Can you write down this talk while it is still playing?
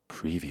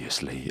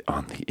Previously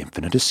on the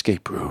Infinite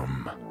Escape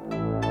Room.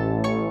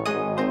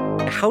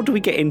 How do we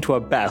get into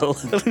a bell?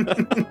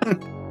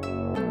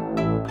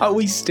 Are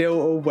we still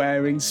all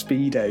wearing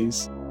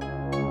Speedos?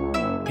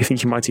 You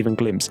think you might even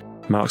glimpse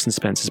Marks and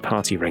Spencer's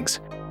party rings?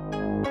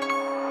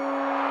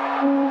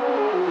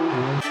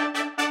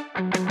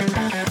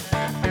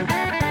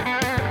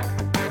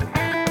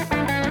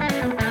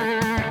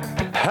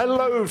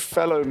 Hello,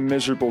 fellow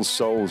miserable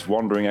souls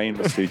wandering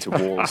aimlessly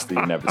towards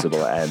the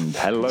inevitable end.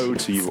 Hello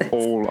to you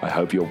all. I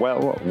hope you're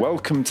well.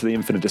 Welcome to the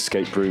Infinite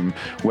Escape Room,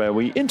 where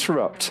we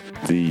interrupt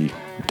the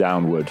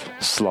downward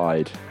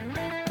slide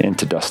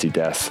into dusty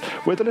death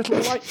with a little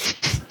light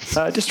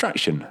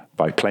distraction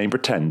by playing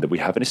pretend that we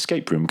have an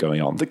escape room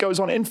going on that goes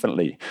on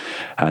infinitely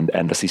and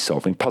endlessly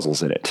solving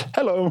puzzles in it.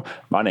 Hello,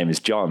 my name is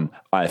John.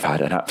 I've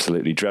had an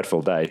absolutely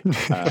dreadful day. Go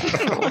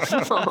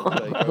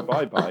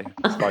bye-bye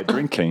by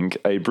drinking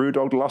a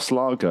Brewdog Lost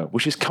Lager,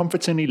 which is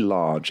comfortingly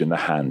large in the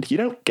hand. You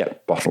don't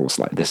get bottles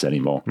like this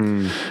anymore.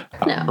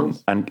 No.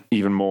 And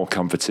even more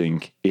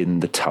comforting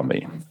in the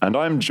tummy. And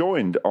I'm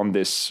joined on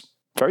this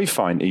very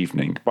fine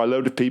evening by a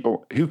load of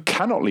people who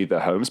cannot leave their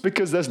homes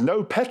because there's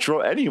no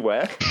petrol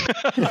anywhere.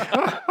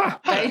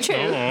 Very true.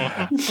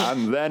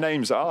 And their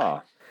names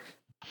are...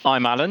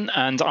 I'm Alan,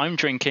 and I'm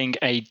drinking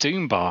a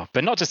Doom Bar,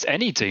 but not just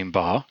any Doom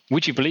Bar.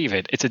 Would you believe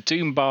it? It's a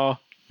Doom Bar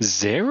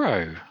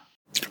Zero.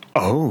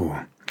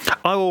 Oh,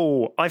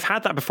 I've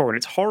had that before, and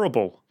it's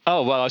horrible.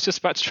 Oh, well, I was just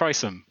about to try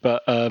some,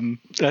 but...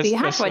 You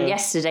had one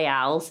yesterday,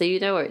 Al, so you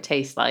know what it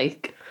tastes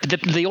like.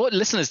 The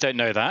listeners don't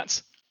know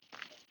that.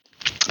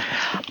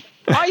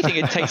 I think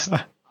it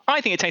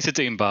tastes a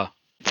Doom Bar.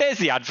 There's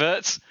the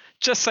advert.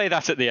 Just say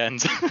that at the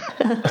end.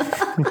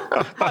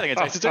 I think it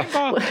tastes a Doom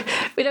Bar.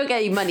 We don't get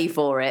any money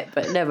for it,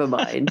 but never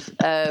mind.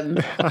 Yeah.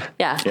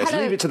 Yes,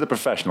 Hello. leave it to the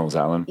professionals,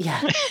 Alan.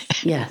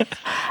 Yeah.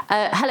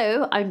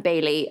 Hello, I'm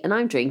Bailey, and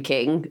I'm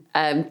drinking,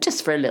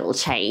 just for a little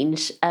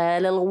change, a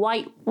little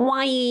white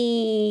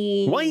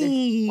wine.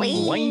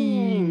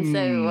 Wine.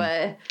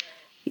 So,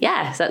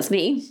 yes, that's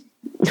me.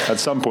 At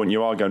some point,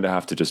 you are going to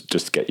have to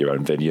just get your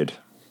own vineyard.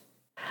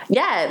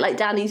 Yeah, like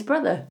Danny's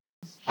brother.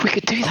 We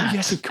could do that.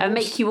 Yes, of course. And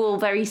make you all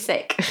very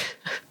sick.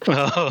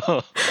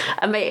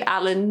 And make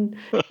Alan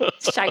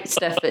shout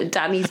stuff at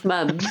Danny's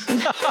mum.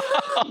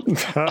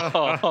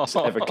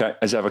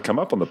 Has ever come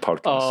up on the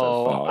podcast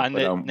so far. And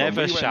it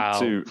never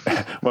shall.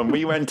 When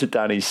we went to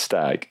Danny's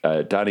stag,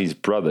 Danny's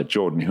brother,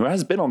 Jordan, who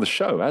has been on the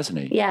show, hasn't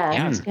he?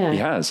 Yeah. He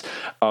has.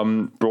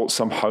 Brought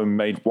some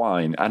homemade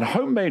wine. And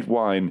homemade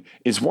wine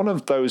is one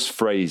of those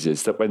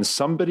phrases that when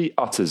somebody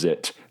utters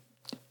it,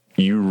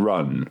 you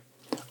run.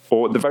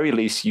 Or at the very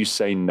least, you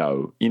say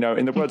no. You know,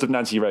 in the words of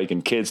Nancy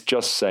Reagan, kids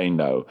just say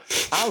no.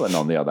 Alan,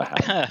 on the other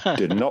hand,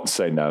 did not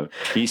say no.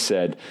 He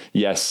said,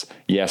 yes,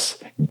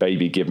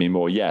 baby, give me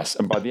more, yes.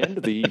 And by the end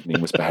of the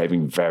evening was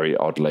behaving very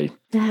oddly.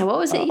 What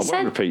was it you said? I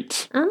won't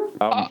repeat.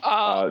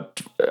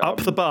 Up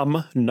the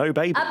bum, no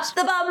babies. Up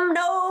the bum,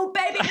 no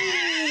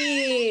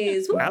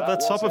babies! At the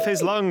top of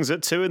his lungs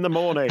at 2 a.m.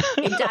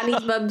 In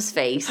Danny's mum's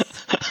face.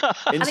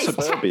 In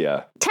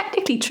suburbia.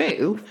 Technically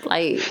true.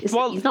 Like, he's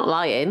not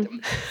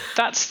lying.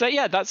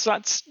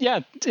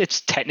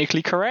 It's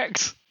technically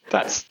correct.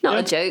 That's not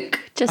a joke,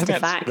 just a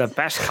fact. The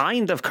best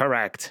kind of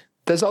correct.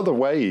 There's other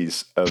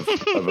ways of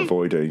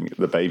avoiding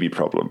the baby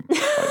problem,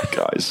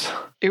 guys.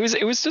 It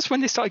was just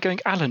when they started going,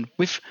 Alan,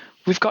 we've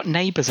got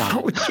neighbours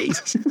out. Oh,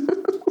 Jesus.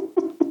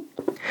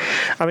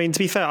 I mean, to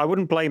be fair, I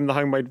wouldn't blame the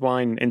homemade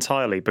wine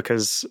entirely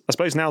because I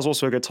suppose now's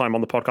also a good time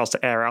on the podcast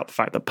to air out the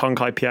fact that Punk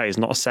IPA is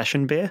not a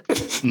session beer.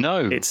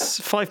 No. It's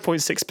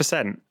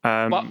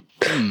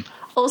 5.6%.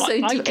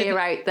 Also, to air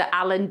out that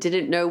Alan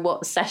didn't know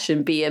what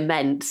session beer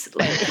meant.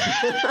 Like, he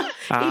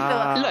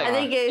thought, I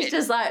think it was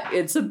just like,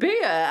 it's a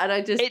beer. And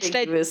I just think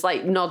he was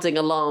like nodding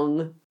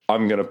along.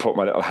 I'm going to put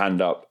my little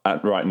hand up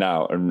right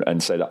now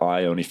and say that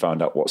I only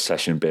found out what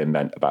session beer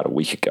meant about a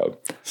week ago.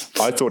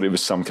 I thought it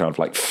was some kind of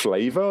like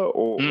flavor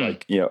or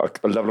like, you know,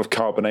 a level of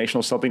carbonation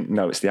or something.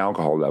 No, it's the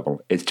alcohol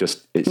level. It's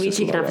just... It means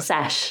you can have a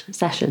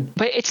session.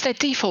 But it's their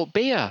default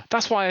beer.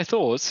 That's why I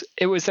thought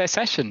it was their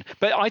session.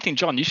 But I think,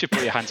 John, you should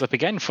put your hands up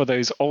again for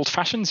those old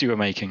fashions you were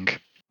making.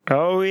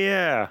 Oh,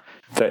 yeah.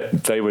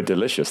 They were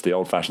delicious. The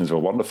old fashions were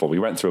wonderful. We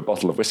went through a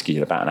bottle of whiskey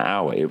in about an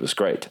hour. It was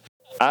great.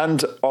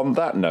 And on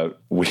that note,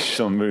 we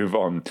shall move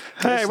on.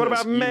 Hey, what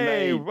about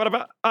me? What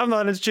about... I've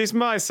not introduced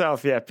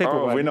myself yet.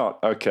 We're not?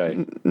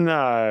 Okay.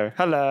 No.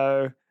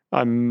 Hello.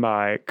 I'm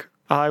Mike.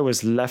 I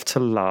was left to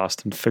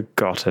last and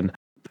forgotten.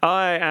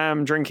 I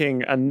am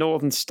drinking a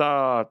Northern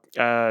Star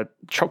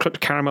chocolate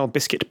caramel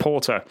biscuit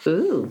porter.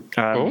 Ooh.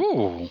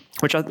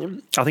 Which I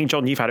think,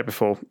 John, you've had it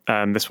before,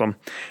 this one.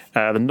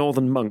 The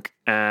Northern Monk.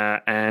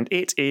 And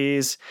it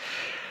is...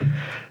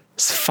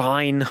 It's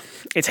fine.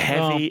 It's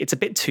heavy. It's a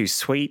bit too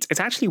sweet. It's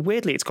actually,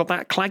 weirdly, it's got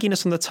that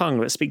clagginess on the tongue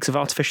that speaks of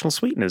artificial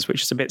sweeteners,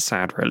 which is a bit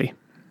sad, really.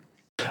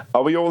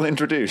 Are we all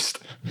introduced?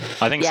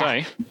 I think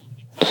so.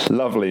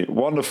 Lovely,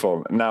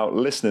 wonderful. Now,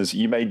 listeners,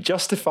 you may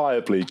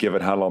justifiably,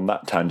 given how long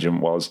that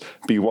tangent was,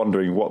 be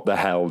wondering what the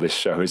hell this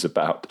show is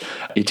about.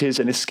 It is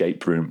an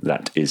escape room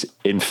that is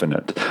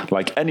infinite.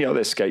 Like any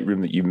other escape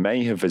room that you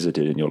may have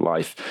visited in your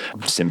life,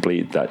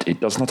 simply that it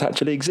does not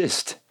actually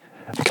exist,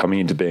 coming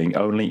into being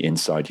only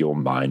inside your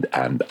mind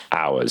and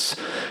ours.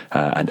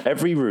 And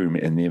every room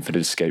in the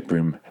Infinite Escape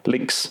Room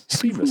links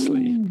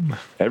seamlessly.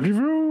 Every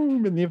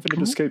room in the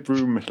Infinite Escape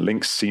Room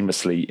links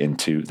seamlessly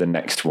into the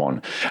next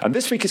one. And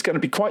this week is going to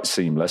be quite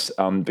seamless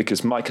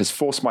because Mike has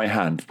forced my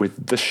hand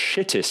with the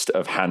shittest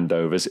of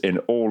handovers in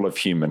all of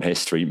human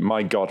history.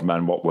 My God,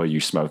 man, what were you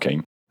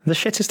smoking? The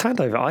shittest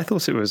handover? I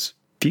thought it was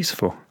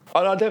beautiful.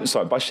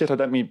 Sorry, by shit I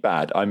don't mean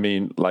bad. I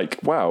mean, like,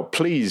 wow,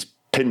 please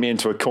pin me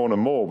into a corner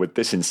more with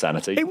this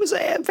insanity. It was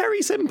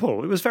very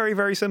simple. It was very,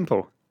 very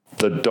simple.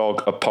 The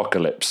dog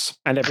apocalypse.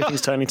 And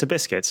everything's turning to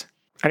biscuits.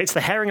 And it's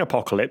the herring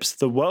apocalypse.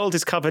 The world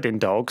is covered in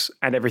dogs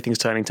and everything's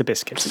turning to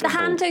biscuits. The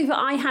handover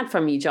I had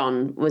from you,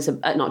 John, was,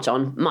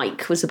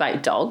 Mike, was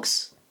about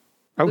dogs.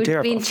 Oh dear,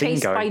 I've being got a theme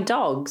chased by going.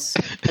 dogs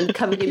and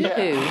covered in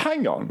poo.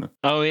 Hang on.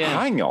 Oh, yeah.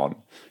 Hang on.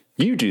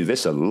 You do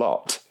this a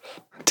lot.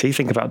 Do you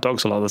think about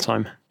dogs a lot of the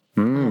time?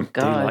 Oh,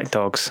 God. Do you like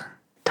dogs?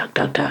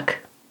 Duck.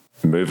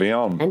 Moving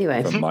on.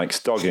 Anyway. From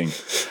Mike's dogging.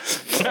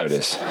 There it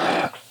is.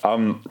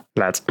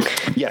 Lads.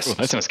 Yes.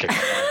 That sounds good.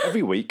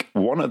 Every week,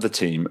 one of the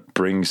team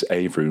brings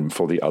a room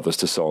for the others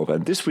to solve.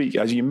 And this week,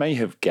 as you may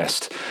have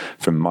guessed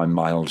from my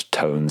mild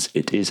tones,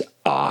 it is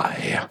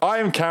I. I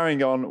am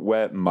carrying on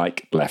where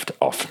Mike left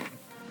off.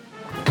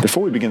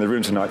 Before we begin the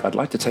room tonight, I'd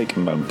like to take a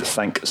moment to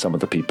thank some of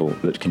the people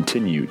that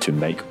continue to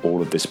make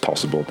all of this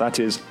possible. That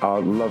is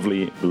our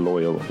lovely,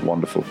 loyal,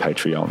 wonderful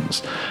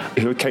Patreons,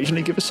 who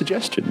occasionally give us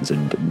suggestions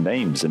and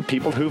names, and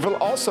people who will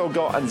also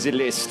go on the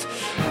list.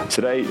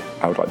 Today,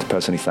 I would like to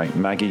personally thank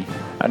Maggie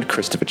and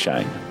Christopher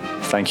Chang.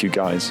 Thank you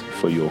guys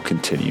for your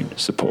continued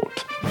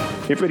support.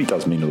 It really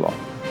does mean a lot.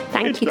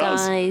 Thank you,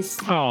 guys.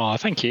 Oh,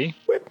 thank you.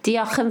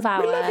 Diolch yn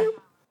fawr.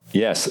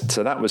 Yes,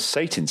 so that was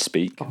Satan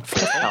speak.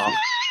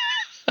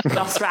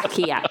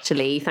 Dosraki,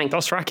 actually. Thank you.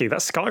 Dosraki,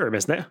 that's Skyrim,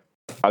 isn't it?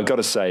 I've got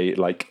to say,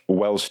 like,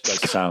 Welsh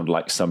does sound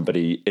like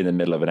somebody in the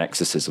middle of an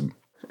exorcism.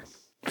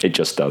 It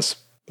just does.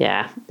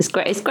 Yeah, it's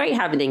great. It's great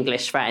having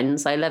English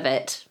friends. I love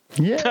it.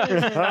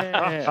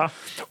 Yeah.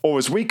 Or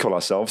as we call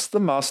ourselves, the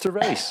Master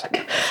Race.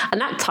 And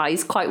that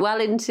ties quite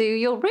well into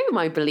your room,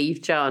 I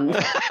believe, John.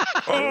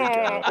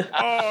 Oh,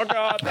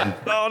 God.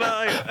 Oh,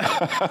 no.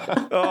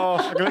 Oh,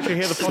 I can literally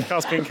hear the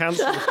podcast being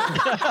cancelled.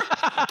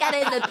 Get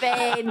in the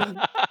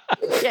bin.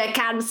 You're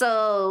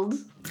cancelled.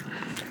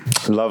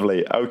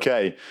 Lovely.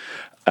 Okay.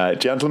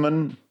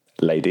 Gentlemen,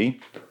 lady,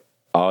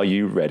 are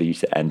you ready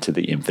to enter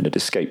the Infinite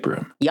Escape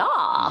Room?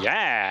 Yeah.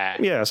 Yeah.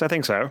 Yes, I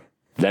think so.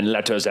 Then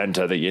let us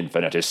enter the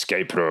Infinite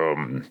Escape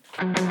Room.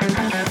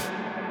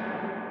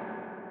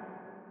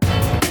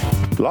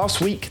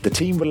 Last week, the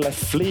team were left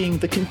fleeing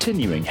the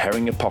continuing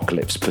herring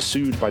apocalypse,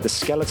 pursued by the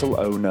skeletal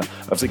owner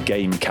of the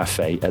game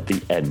cafe at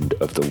the end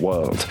of the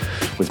world.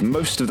 With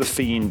most of the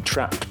fiend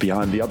trapped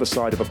behind the other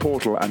side of a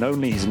portal and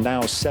only his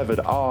now severed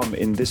arm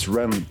in this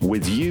realm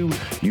with you,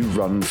 you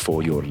run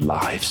for your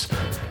lives.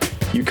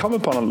 You come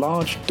upon a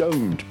large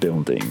domed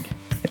building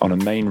on a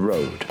main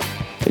road.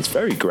 It's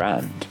very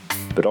grand,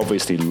 but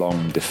obviously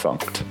long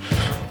defunct.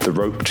 The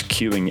roped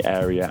queuing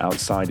area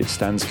outside it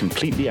stands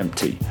completely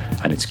empty,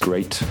 and its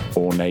great,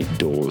 ornate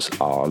doors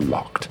are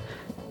locked.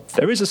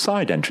 There is a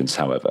side entrance,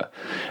 however,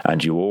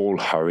 and you all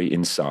hurry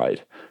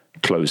inside,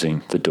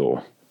 closing the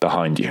door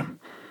behind you.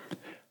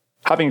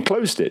 Having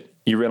closed it,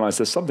 you realize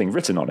there's something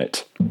written on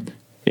it.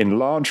 In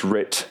large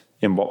writ,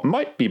 in what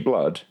might be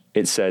blood,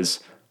 it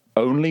says,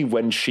 "Only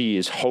when she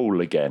is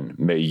whole again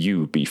may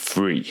you be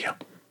free."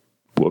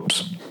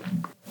 Whoops.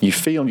 You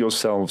feel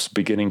yourselves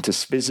beginning to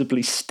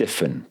visibly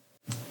stiffen,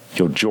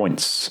 your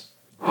joints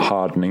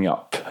hardening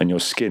up, and your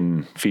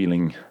skin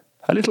feeling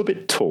a little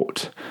bit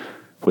taut,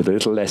 with a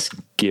little less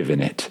give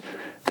in it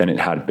than it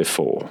had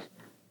before.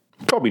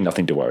 Probably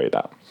nothing to worry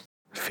about.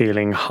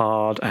 Feeling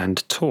hard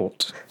and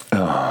taut.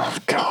 Oh,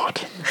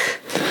 God.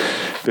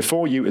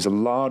 Before you is a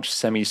large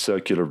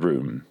semicircular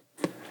room.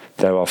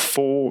 There are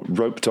 4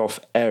 roped-off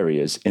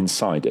areas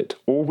inside it,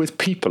 all with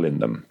people in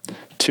them.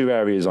 2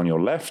 areas on your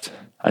left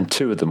and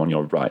 2 of them on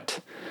your right.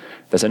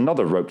 There's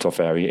another roped-off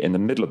area in the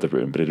middle of the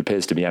room, but it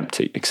appears to be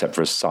empty, except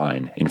for a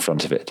sign in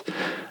front of it.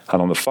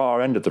 And on the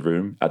far end of the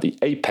room, at the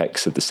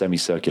apex of the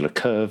semicircular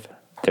curve,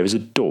 there is a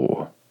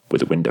door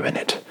with a window in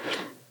it.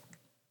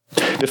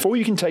 Before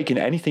you can take in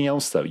anything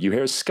else, though, you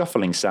hear a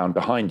scuffling sound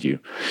behind you.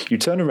 You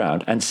turn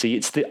around and see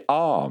it's the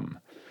arm.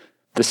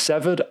 The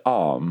severed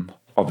arm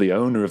of the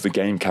owner of the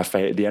game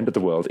cafe at the end of the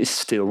world is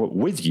still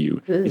with you.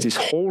 It is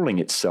hauling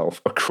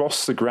itself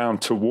across the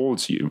ground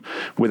towards you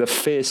with a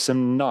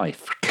fearsome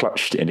knife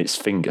clutched in its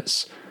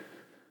fingers.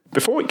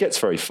 Before it gets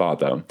very far,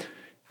 though,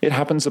 it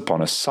happens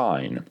upon a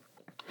sign.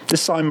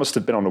 This sign must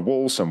have been on a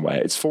wall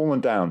somewhere. It's fallen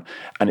down,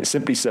 and it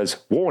simply says,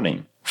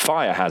 "Warning,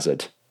 fire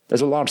hazard."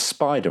 There's a large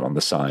spider on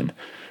the sign.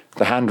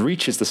 The hand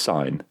reaches the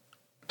sign,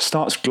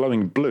 starts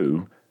glowing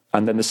blue,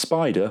 and then the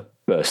spider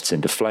bursts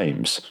into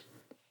flames.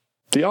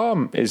 The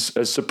arm is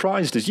as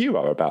surprised as you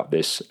are about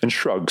this and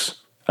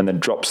shrugs and then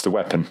drops the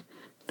weapon.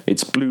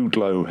 Its blue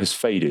glow has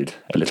faded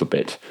a little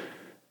bit,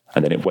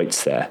 and then it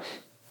waits there,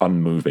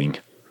 unmoving,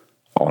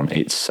 on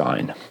its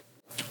sign.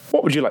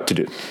 What would you like to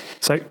do?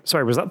 So,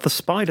 sorry, was that the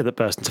spider that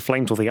burst into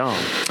flames or the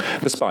arm?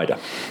 The spider.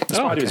 The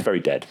spider is very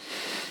dead.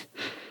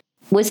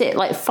 Was it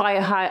like fire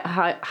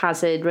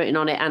hazard written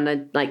on it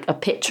and a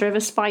picture of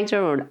a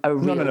spider or a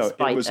real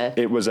spider?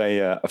 It was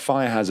a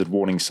fire hazard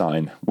warning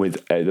sign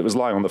that was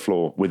lying on the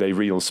floor with a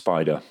real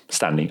spider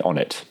standing on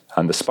it,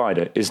 and the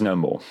spider is no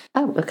more.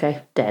 Oh,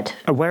 okay, dead.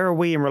 Where are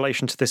we in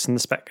relation to this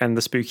and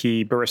the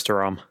spooky barista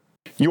arm?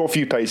 You're a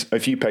few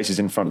paces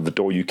in front of the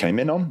door you came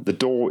in on. The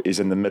door is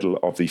in the middle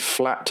of the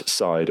flat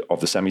side of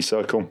the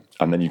semicircle,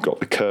 and then you've got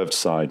the curved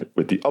side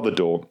with the other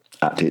door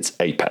at its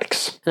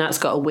apex. And that's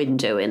got a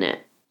window in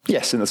it.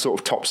 Yes, in the sort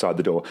of top side of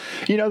the door.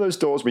 You know those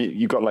doors where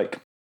you've got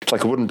it's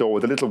like a wooden door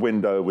with a little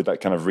window with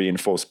that kind of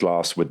reinforced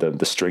glass with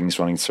the strings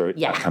running through it,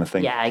 that kind of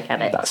thing? Yeah, I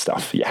get it. That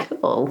stuff, yeah.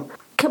 Cool.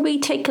 Can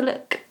we take a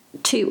look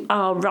to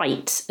our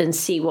right and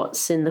see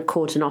what's in the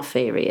cordoned off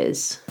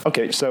areas?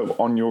 Okay, so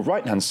on your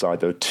right-hand side,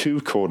 there are two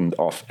cordoned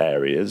off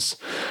areas,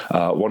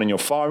 one in your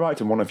far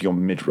right and one of your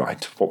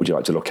mid-right. What would you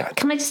like to look at?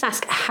 Can I just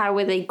ask, how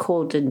are they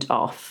cordoned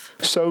off?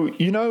 So,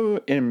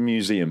 in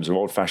museums or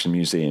old-fashioned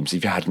museums,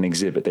 if you had an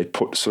exhibit, they'd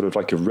put sort of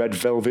like a red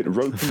velvet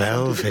rope.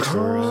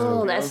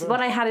 Oh, that's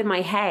what I had in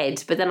my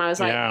head. But then I was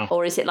like,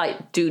 or is it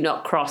like do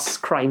not cross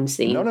crime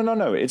scene?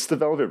 No. It's the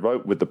velvet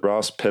rope with the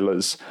brass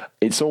pillars.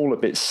 It's all a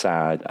bit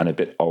sad and a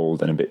bit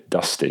old and a bit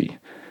dusty.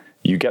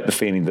 You get the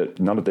feeling that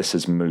none of this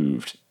has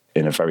moved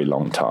in a very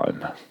long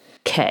time.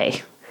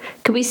 Okay.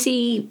 Can we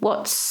see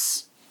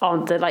what's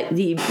on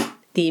the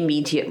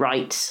immediate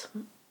right?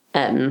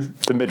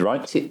 The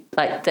mid-right?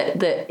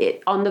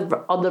 On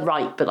the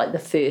right, but like the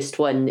first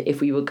one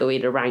if we were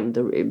going around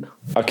the room.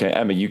 Okay,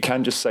 Emma, you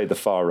can just say the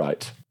far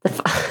right.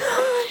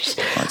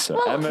 Right, so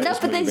Emma is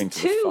but there's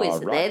two,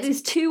 isn't there?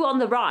 There's two on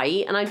the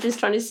right, and I'm just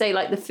trying to say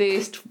like the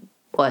first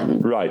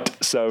one. Right,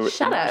 so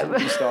Shut up.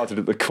 You started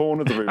at the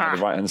corner of the room on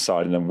the right-hand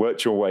side and then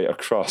worked your way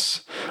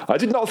across. I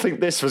did not think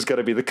this was going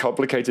to be the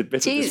complicated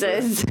bit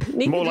Jesus. of this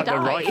room. More like the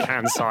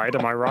right-hand side,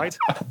 am I right?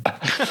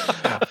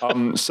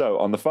 So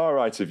on the far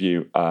right of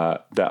you,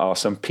 there are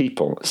some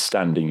people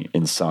standing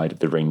inside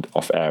the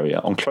ringed-off area.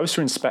 On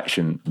closer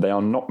inspection, they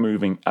are not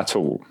moving at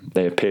all.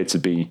 They appear to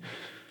be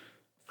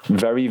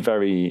very,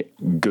 very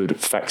good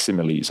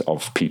facsimiles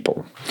of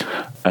people.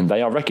 And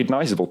they are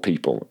recognisable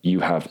people. You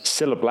have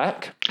Cilla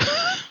Black,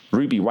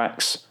 Ruby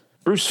Wax,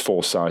 Bruce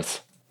Forsyth,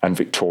 and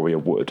Victoria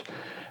Wood.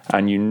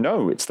 And you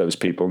know it's those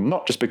people,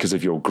 not just because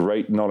of your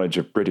great knowledge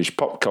of British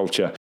pop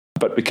culture,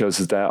 but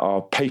because there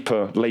are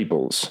paper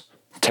labels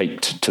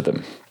taped to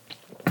them.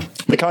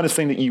 The kind of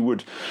thing that you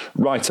would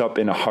write up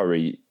in a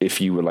hurry if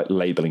you were like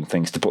labelling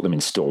things to put them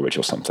in storage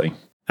or something.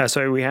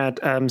 So we had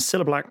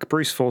Cilla Black,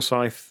 Bruce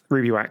Forsyth,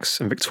 Ruby Wax,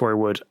 and Victoria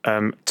Wood,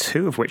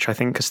 two of which I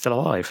think are still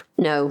alive.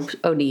 No,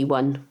 only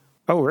one.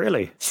 Oh,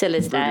 really?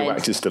 Cilla's dead. Ruby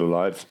Wax is still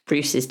alive.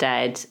 Bruce is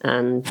dead,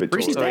 and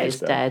Victoria is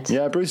dead.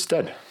 Yeah, Bruce is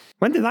dead.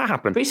 When did that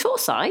happen? Bruce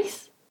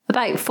Forsyth?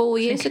 About 4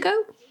 years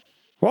ago?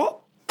 What?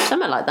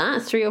 Something like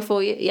that. 3 or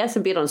 4 years. He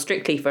hasn't been on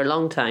Strictly for a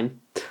long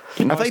time.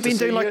 Have they been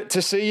doing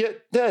to see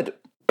it dead?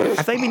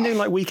 Have they been doing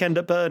like Weekend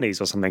at Bernie's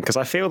or something? Because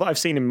I feel that I've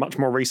seen him much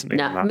more recently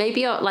than that.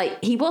 Maybe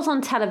he was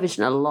on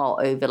television a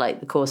lot over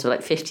the course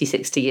of 50,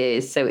 60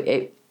 years. So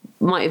it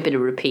might have been a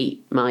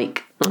repeat,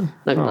 Mike.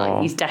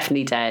 He's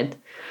definitely dead.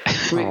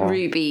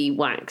 Ruby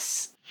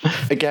Wax.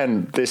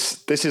 Again,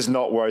 this is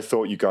not where I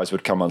thought you guys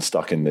would come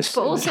unstuck in this.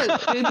 But also,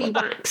 Ruby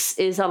Wax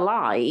is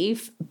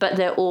alive, but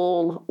they're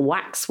all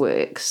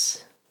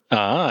waxworks.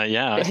 Ah,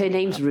 yeah. But her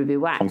name's Ruby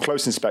Wax. On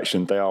close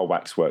inspection, they are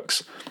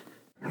waxworks.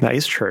 That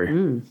is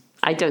true.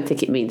 I don't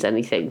think it means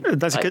anything.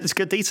 It's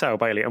good detail,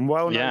 Bailey, and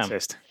well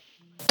noticed.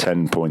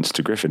 10 points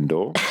to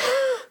Gryffindor.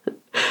 By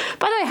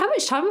the way, how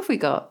much time have we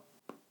got?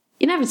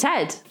 You never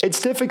said.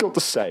 It's difficult to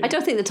say. I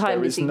don't think the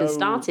time has even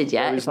started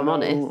yet, if I'm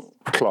honest.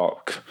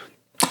 Clock.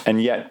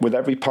 And yet, with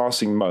every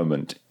passing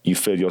moment, you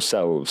feel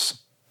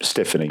yourselves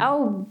stiffening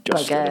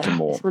just a little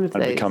more and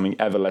becoming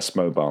ever less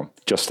mobile,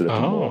 just a little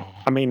more.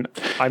 I mean,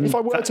 if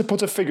I were to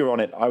put a figure on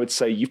it, I would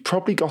say you've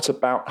probably got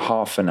about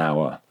half an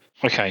hour.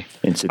 Okay.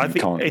 It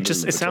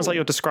sounds like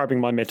you're describing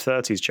my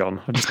mid-30s,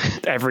 John.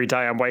 Every day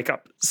I wake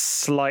up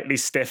slightly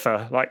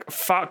stiffer, like,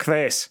 fuck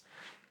this.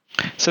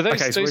 So we're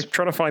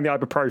trying to find the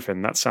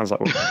ibuprofen. That sounds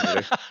like what we're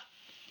going to do.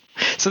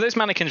 So those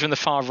mannequins are in the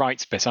far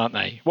right bit, aren't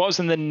they? What was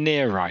in the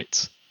near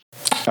right?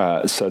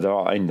 So there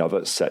are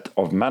another set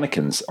of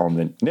mannequins. On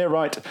the near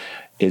right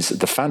is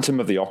the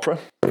Phantom of the Opera.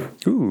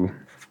 Ooh.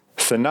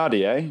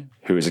 Thénardier,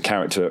 who is a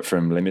character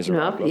from Les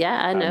Miserables.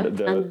 Yeah, I know.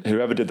 And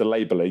whoever did the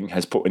labelling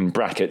has put in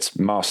brackets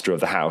Master of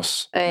the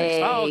House.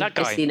 Oh, that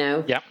guy.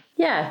 Yep.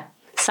 Yeah.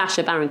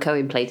 Sacha Baron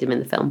Cohen played him in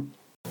the film.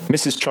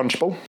 Mrs.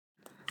 Trunchbull.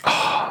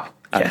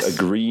 And a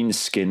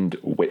green-skinned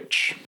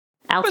witch.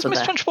 Was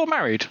Miss Trunchbull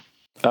married?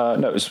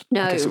 No,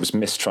 I guess it was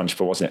Miss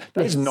Trunchbull, wasn't it?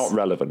 That is not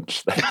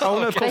relevant. Oh,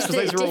 no, of course,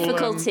 There's because those are all...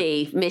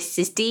 difficulty.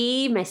 Mrs.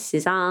 D,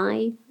 Mrs.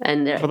 I,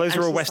 and Well, those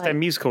are all West End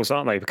musicals,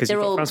 aren't they? Because you've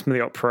got Phantom of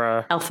the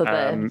Opera...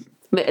 Alphabet.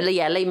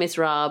 Les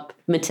Miserables,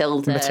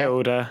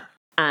 Matilda.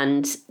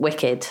 And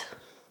Wicked.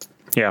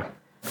 Yeah.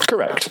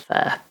 Correct.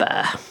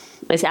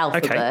 It's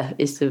Alphabet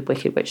is the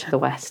Wicked Witch of the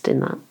West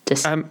in that.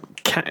 Just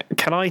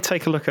can I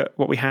take a look at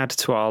what we had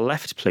to our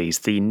left, please?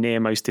 The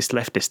nearmostest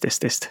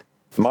leftist.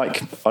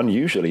 Mike,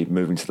 unusually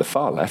moving to the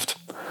far left,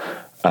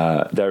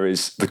 there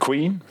is the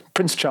Queen,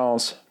 Prince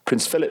Charles,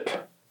 Prince Philip,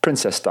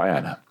 Princess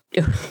Diana.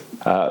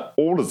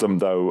 All of them,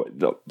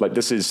 though, like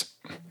this is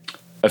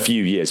a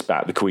few years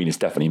back. The Queen is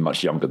definitely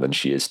much younger than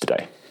she is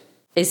today.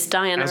 Is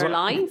Diana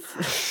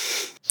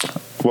alive?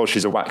 Well,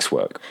 she's a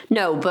waxwork.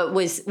 No, but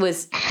is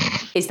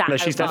that? No,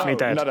 she's definitely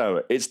dead.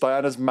 No, it's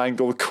Diana's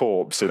mangled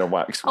corpse in a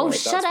waxwork. Oh,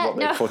 shut up! That's what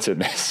they put in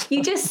this.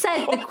 You just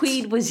said the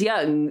Queen was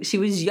young. She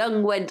was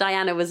young when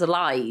Diana was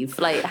alive.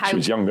 Like how? She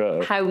was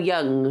younger. How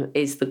young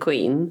is the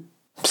Queen?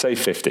 Say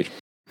 50.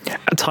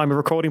 At time of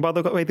recording, by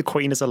the way, the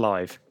Queen is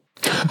alive.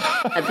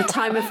 At the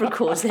time of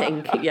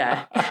recording,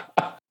 yeah.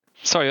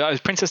 Sorry, that was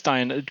Princess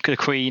Diana, the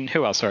Queen.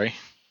 Who else? Sorry.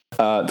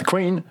 The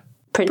Queen,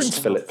 Prince Charles.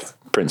 Philip,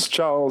 Prince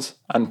Charles,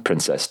 and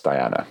Princess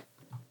Diana.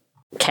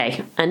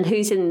 Okay, and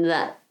who's in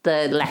the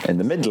left? In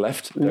the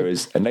mid-left, there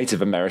is a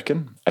Native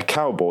American, a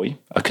cowboy,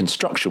 a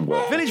construction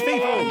worker. Village people!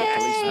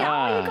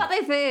 Oh, you got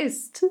there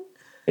first.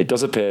 It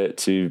does appear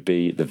to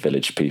be the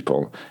village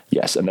people,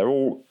 yes, and they're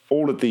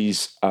all of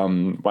these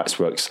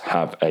waxworks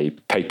have a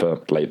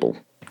paper label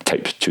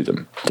taped to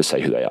them to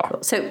say who they are.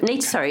 So,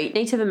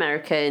 Native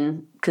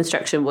American,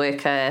 construction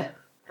worker,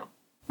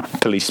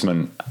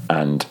 Policeman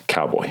and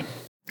cowboy.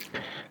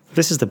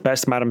 This is the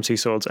best Madame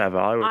Tussauds ever.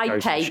 I would go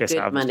pay for shit good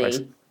out of this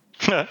money.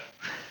 place.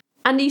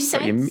 And you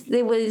said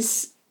there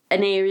was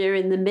an area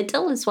in the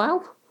middle as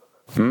well?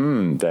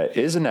 There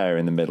is an area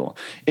in the middle.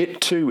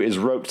 It too is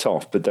roped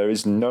off, but there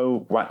is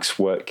no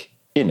waxwork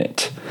in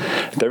it.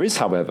 There is,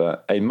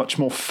 however, a much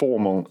more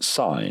formal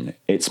sign.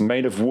 It's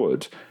made of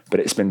wood, but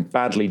it's been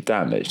badly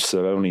damaged,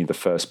 so only the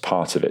first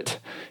part of it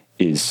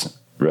is...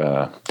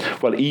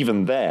 well,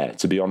 even there,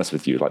 to be honest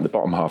with you, like the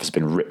bottom half has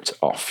been ripped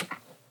off.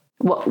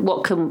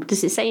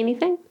 Does it say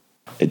anything?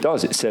 It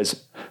does. It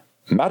says,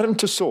 Madame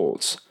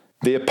Tussauds,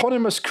 the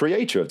eponymous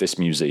creator of this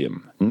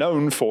museum,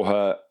 known for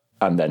her...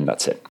 And then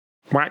that's it.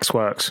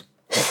 Waxworks.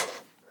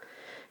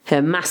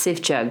 Her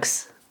massive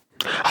jugs.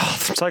 Oh,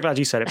 I'm so glad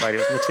you said it, Brady.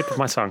 It was on the tip of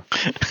my tongue.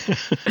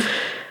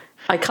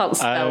 I can't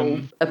spell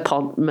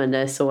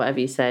eponymous or whatever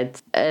you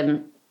said.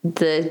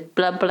 The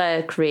blah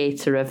blah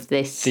creator of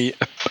this The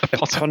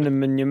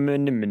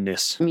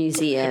eponymous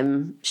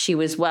museum, she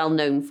was well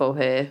known for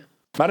her.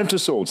 Madame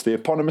Tussauds, the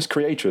eponymous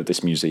creator of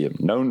this museum,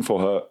 known for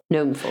her...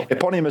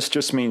 Eponymous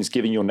just means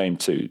giving your name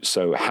to.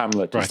 So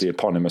Hamlet is the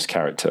eponymous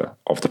character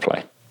of the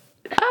play.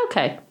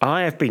 Okay.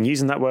 I have been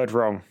using that word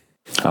wrong.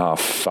 Ah,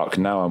 fuck.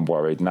 Now I'm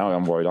worried.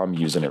 I'm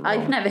using it wrong.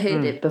 I've never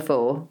heard it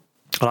before.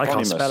 And I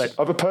can't spell it.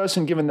 Of a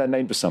person given their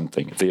name to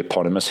something. The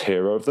eponymous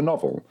hero of the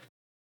novel,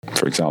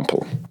 for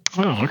example.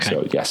 Oh, okay.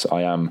 So, yes,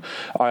 I am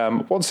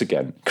once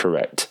again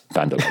correct.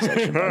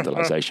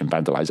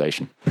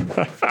 Vandalisation.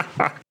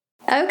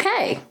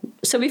 Okay.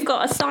 So we've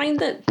got a sign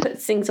that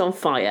puts things on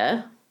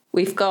fire.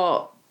 We've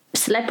got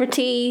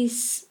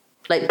celebrities,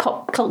 like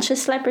pop culture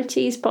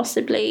celebrities,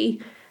 possibly.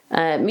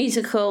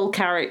 Musical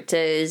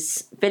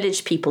characters,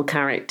 village people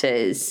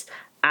characters,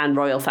 and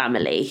royal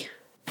family.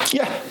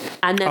 Yeah.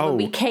 And then when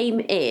we came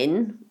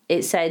in,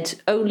 it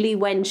said, only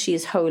when she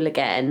is whole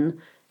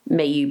again,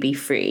 may you be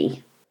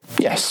free.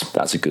 Yes,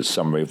 that's a good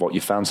summary of what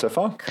you found so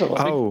far. Cool.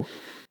 Oh,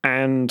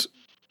 and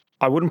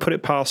I wouldn't put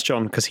it past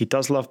John because he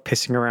does love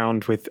pissing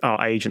around with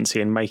our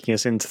agency and making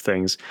us into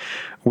things.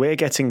 We're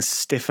getting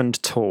stiff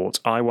and taut.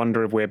 I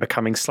wonder if we're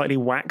becoming slightly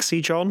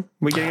waxy, John.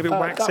 We're getting a bit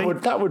waxy.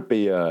 That would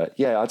be,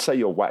 I'd say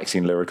you're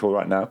waxing lyrical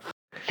right now.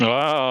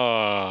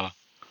 Oh.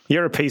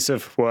 You're a piece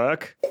of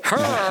work.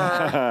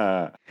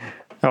 Where's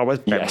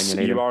Ben Yes, when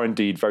you need you him? are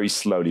indeed very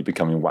slowly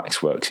becoming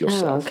waxworks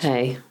yourself. Oh,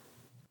 okay.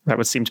 That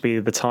would seem to be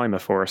the timer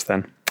for us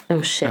then.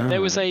 Oh, shit.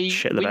 There was a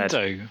Shit the bed.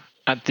 window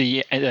at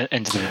the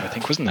end of the room, I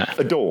think, wasn't there?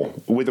 A door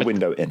with a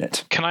window in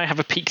it. Can I have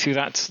a peek through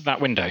that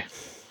window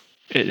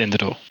in the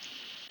door?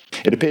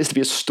 It appears to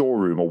be a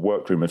storeroom or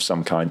workroom of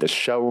some kind. There's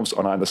shelves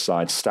on either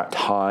side stacked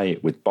high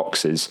with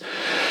boxes.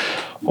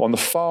 On the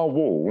far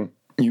wall,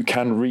 you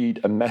can read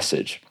a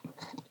message,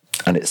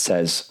 and it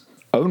says,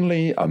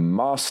 only a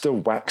master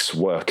wax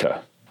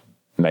worker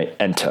may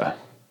enter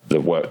the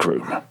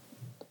workroom.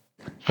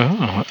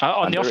 Oh,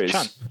 on And the off there is,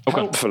 chance. Oh,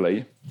 God.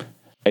 hopefully,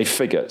 a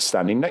figure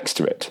standing next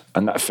to it,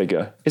 and that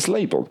figure is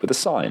labelled with a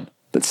sign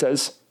that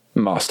says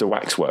Master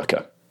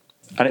Waxworker.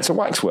 And it's a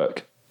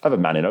waxwork of a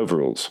man in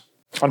overalls.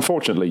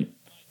 Unfortunately,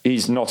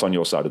 he's not on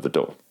your side of the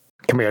door.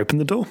 Can we open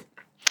the door?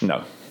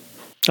 No.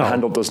 The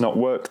handle does not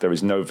work. There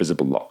is no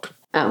visible lock.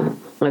 Oh,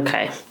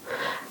 okay.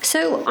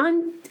 So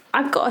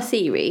I've got a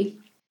theory.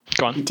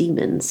 Go on.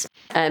 Demons.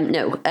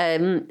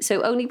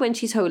 So only when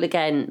she's whole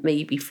again may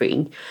you be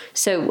free.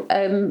 So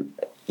and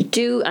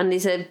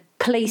there's a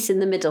place in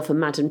the middle for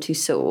Madame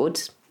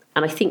Tussauds,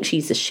 and I think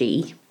she's a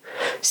she.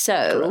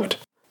 So,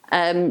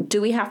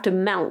 do we have to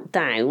melt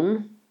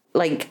down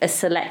like a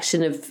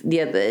selection of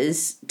the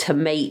others to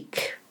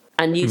make,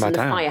 and using the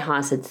fire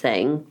hazard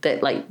thing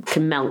that like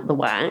can melt the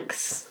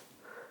wax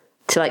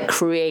to like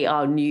create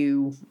our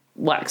new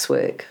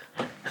waxwork?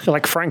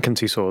 Like Frank and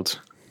Tussauds.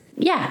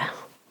 Yeah.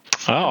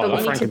 Oh, But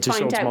we Frank need and to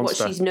find Tussauds out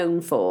monster. what she's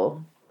known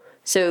for.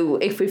 So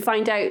if we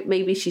find out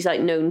maybe she's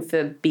like known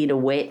for being a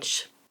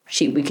witch,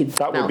 we could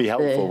That would melt be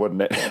helpful, the,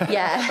 wouldn't it?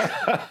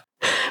 yeah.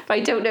 But I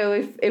don't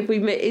know if we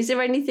is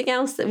there anything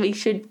else that we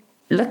should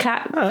look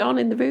at John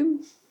in the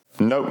room?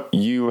 No,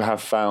 you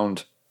have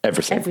found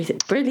everything. Everything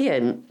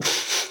brilliant.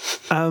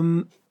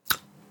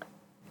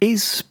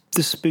 Is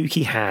the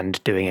spooky hand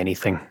doing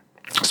anything?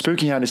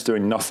 Spooky hand is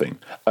doing nothing.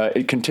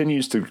 It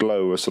continues to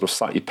glow a sort of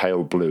slightly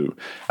pale blue,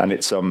 and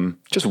it's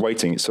just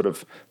waiting. It's sort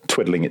of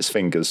twiddling its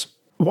fingers.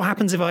 What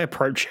happens if I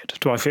approach it?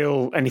 Do I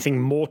feel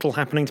anything mortal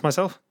happening to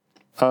myself?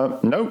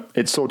 No,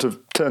 it sort of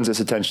turns its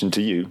attention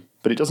to you,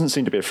 but it doesn't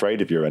seem to be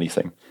afraid of you or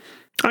anything.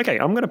 Okay,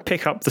 I'm going to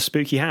pick up the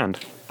spooky hand.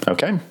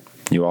 Okay,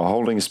 you are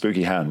holding a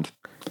spooky hand.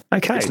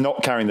 Okay. It's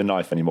not carrying the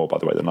knife anymore, by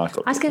the way. The knife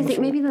got I was going to think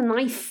maybe the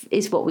knife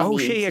is what we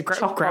need. Yeah,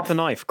 Chop grab off. the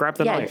knife. Grab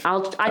the Yeah, knife.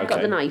 I've got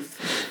Okay. the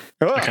knife.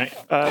 Okay.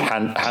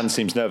 hand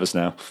seems nervous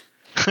now.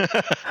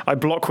 I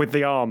block with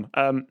the arm.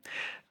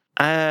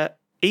 At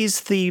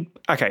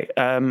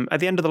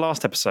the end of the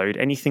last episode,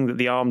 anything that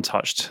the arm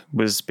touched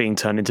was being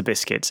turned into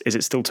biscuits. Is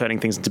it still turning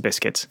things into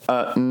biscuits?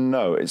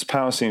 No, its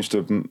power seems to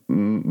have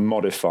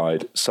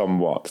modified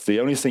somewhat. The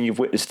only thing you've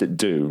witnessed it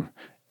do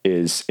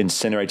is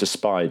incinerate a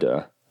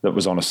spider that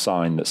was on a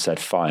sign that said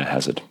fire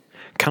hazard.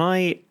 Can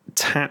I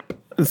tap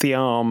the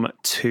arm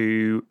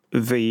to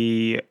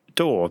the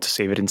door to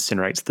see if it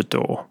incinerates the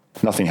door?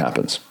 Nothing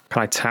happens.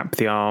 Can I tap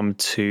the arm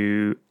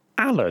to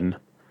Alan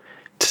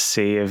to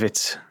see if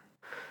it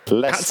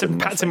pats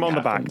him on the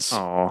back?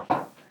 Oh,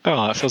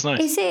 that feels nice.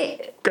 Is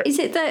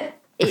it that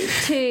it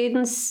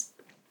turns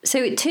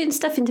it turns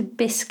stuff into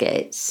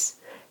biscuits?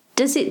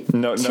 Does it?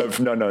 No.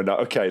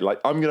 Okay, like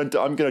I'm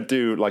gonna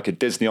do like a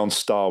Disney on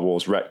Star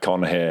Wars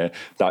retcon here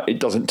that it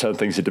doesn't turn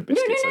things into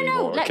biscuits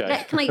anymore. Okay,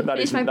 Can I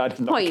finish my that is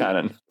not point?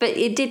 canon. But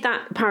it did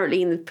that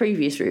apparently in the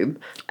previous room.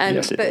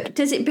 Yes, it but did.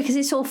 Does it, because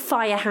it's all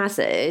fire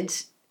hazard?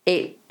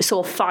 It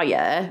saw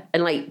fire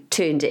and like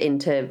turned it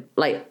into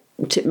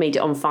made it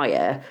on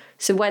fire.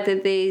 So whether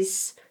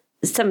there's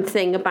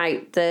something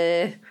about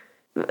the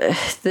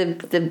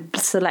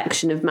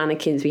selection of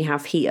mannequins we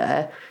have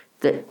here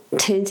that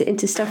turns it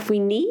into stuff we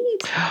need,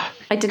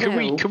 I don't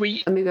know. Could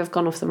we? Maybe I've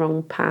gone off the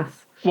wrong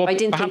path. Well, I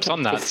didn't perhaps think of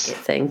on the that. biscuit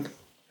thing.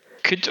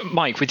 Could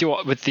Mike, with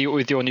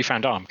your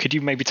newfound arm, could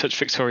you maybe touch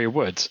Victoria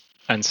Wood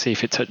and see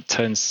if it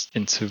turns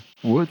into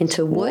wood?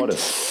 Into wood. What a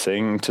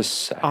thing to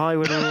say. I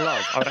would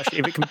actually,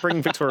 if it can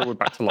bring Victoria Wood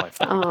back to life.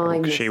 I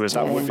miss She was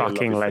her. a Would be a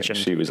fucking lovely legend.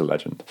 thing. She was a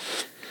legend.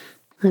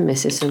 I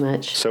miss her so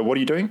much. So what are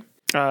you doing?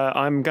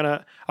 I'm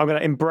gonna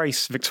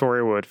embrace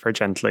Victoria Wood very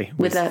gently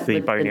with the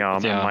bony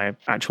arm and my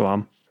actual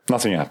arm.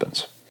 Nothing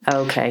happens.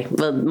 Okay,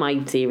 well, my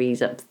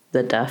theory's up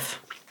the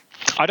duff.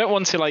 I don't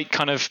want to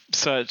kind of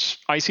search.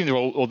 I assume they're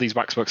all these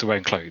waxworks are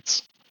wearing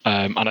clothes,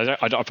 and I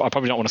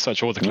probably don't want to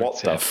search all the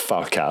clothes. What the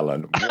fuck,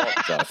 Alan? What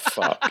the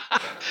fuck?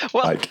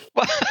 Well,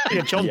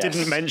 Yeah, John Yes.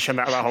 didn't mention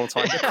that whole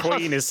time. The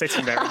Queen is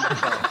sitting there.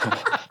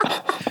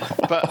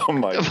 Oh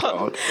my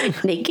god!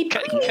 Naked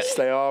queen. Yes,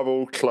 they are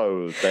all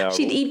clothed. They are.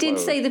 He all did clothed.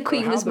 say the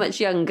queen was much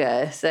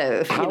younger,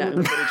 so how would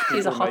the village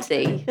she's a people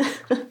make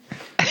hottie.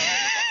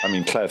 I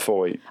mean, Claire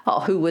Foy. Oh,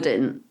 who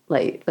wouldn't?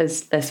 Like,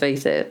 let's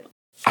face it.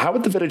 How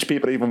would the village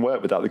people even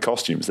work without the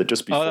costumes? They'd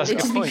just be. Oh, that's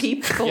It'd just be point.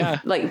 people, Yeah.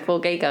 like four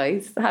gay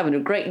guys having a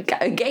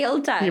gay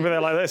old Yeah, time. but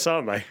they're like this,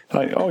 aren't they?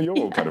 Like, oh, you're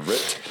all kind of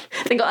ripped.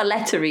 They got a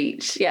letter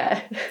each,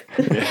 yeah.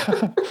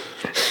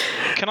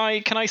 can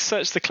I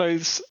search the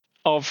clothes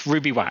of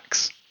Ruby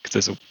Wax?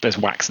 Because there's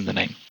wax in the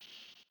name.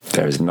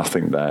 There is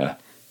nothing there.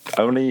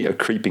 Only a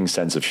creeping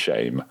sense of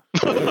shame.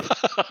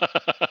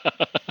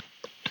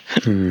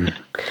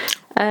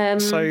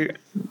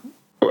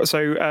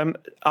 So,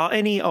 are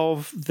any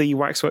of the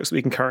waxworks that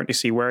we can currently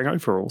see wearing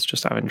overalls?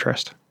 Just out of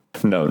interest.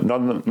 No,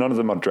 none of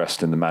them are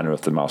dressed in the manner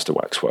of the master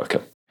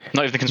waxworker.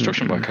 Not even the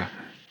construction worker.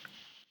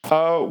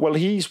 Well,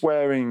 he's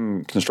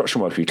wearing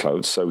construction workery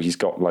clothes, so he's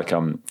got like I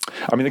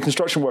mean, the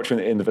construction worker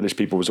in the village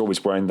people was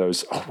always wearing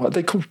those. Oh, what are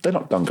they called? They're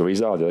not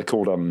dungarees, are they? They're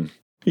called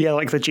Yeah,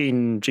 like the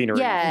jeanery.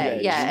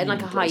 Yeah, and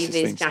like a high braces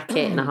vis things.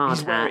 jacket and a hard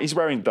hat. He's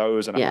wearing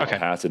those and a hard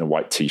hat and a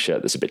white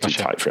t-shirt that's a bit too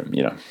tight for him,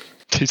 you know.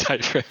 Too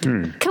tight for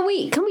him. Can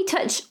we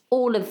touch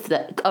all of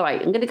the? All right,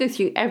 I'm going to go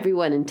through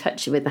everyone and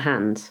touch it with the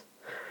hand.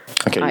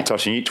 Okay, you're Right.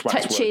 touching each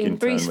waxwork Touching in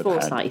Bruce turn with a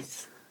hand.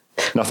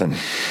 Forsyth. Nothing.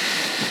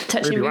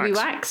 Touching Ruby Ruby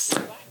Wax.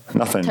 Wax.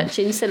 Nothing.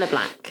 Touching Cilla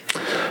Black.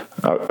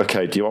 Oh,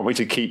 okay, do you want me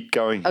to keep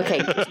going? Okay,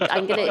 I'm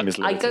Time gonna. is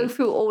I go limited.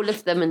 through all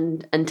of them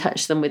and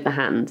touch them with the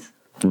hand.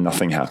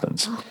 Nothing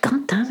happens. Oh,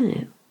 God damn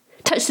it!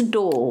 Touch the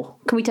door.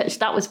 Can we touch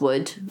that? Was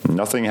wood.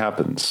 Nothing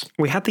happens.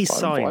 We had these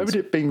signs. Why would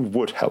it being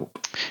wood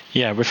help?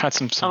 Yeah, we've had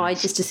some. Oh, I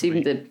just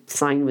assumed the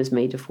sign was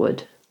made of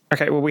wood.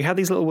 Okay, well, we had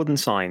these little wooden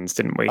signs,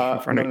 didn't we?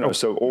 No.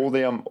 So all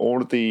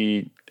of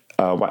the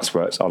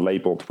waxworks are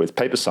labelled with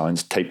paper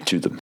signs taped to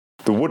them.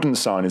 The wooden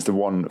sign is the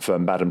one for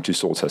Madame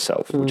Tussauds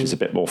herself, which is a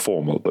bit more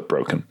formal but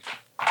broken.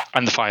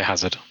 And the fire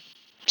hazard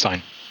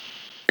sign.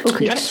 Oh,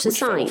 because Yes, that's the which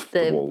fell sign, off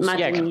the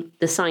walls.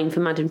 the sign for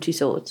Madame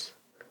Tussauds.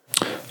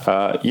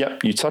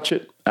 Yep, you touch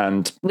it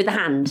and With a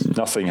hand.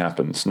 nothing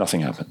happens.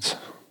 Nothing happens.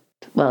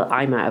 Well,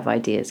 I'm out of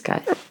ideas,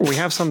 guys. We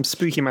have some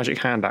spooky magic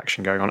hand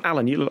action going on.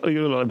 Alan, you look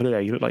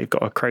like you've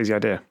got a crazy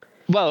idea.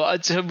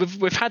 Well, so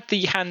we've had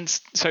the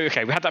hands. So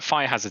okay, we had that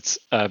fire hazard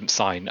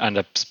sign and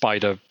a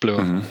spider blew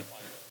up.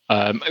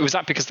 Was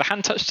that because the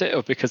hand touched it,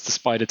 or because the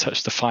spider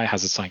touched the fire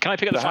hazard sign? Can I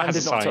pick up the fire hand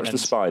hazard did not sign? touch the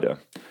spider.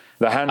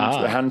 The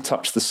hand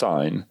touched the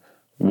sign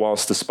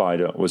whilst the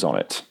spider was on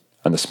it,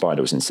 and the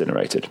spider was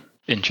incinerated.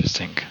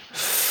 Interesting.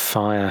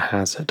 Fire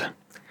hazard.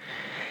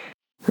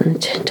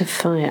 To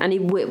fire. And it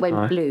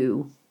went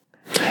blue.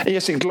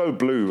 Yes, it glowed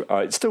blue.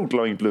 It's still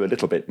glowing blue a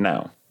little bit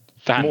now,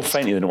 more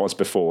faintly than it was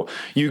before.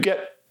 You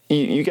get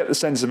the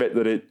sense of it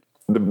that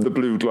the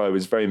blue glow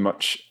is very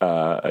much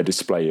a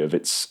display of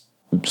its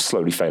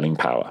slowly failing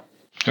power.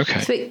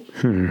 Okay. So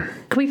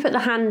can we put the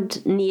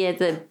hand near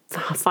the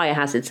fire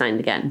hazard sign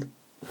again?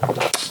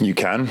 You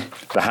can.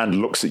 The hand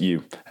looks at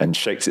you and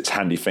shakes its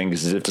handy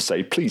fingers as if to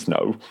say, "Please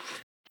no."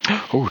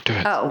 Oh, do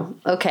it. Oh,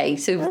 okay.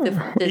 So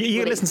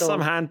You listen to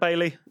some hand,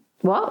 Bailey.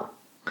 What?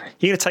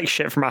 You're going to take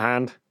shit from a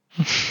hand.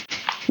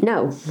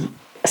 No.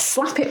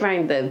 Slap it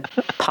round the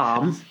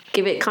palm,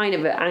 give it kind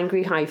of an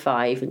angry high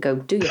five and go,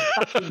 "Do your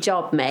fucking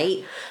job,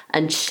 mate,"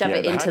 and shove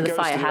it the into hand the goes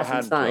fire to the hazard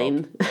hand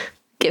sign.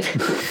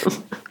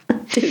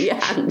 Do your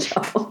hand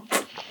job.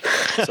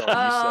 Sorry,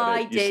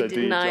 I you said, did,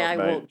 didn't I?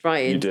 I walked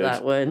right You into did.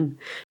 that one.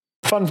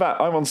 Fun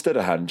fact, I once did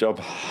a hand job,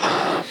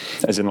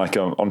 as in like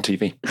on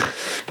TV.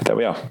 But there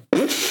we are.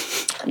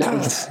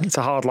 It's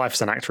a hard life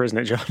as an actor, isn't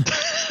it, John?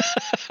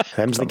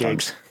 Them's the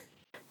gigs.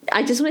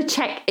 I just want to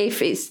check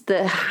if it's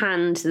the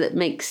hand that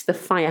makes the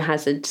fire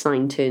hazard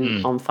sign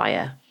turn on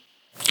fire.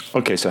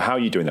 Okay, so how are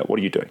you doing that? What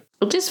are you doing?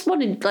 I just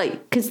wanted,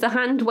 because the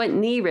hand went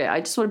near it, I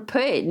just want to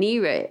put it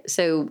near it.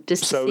 So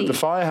just to So see. the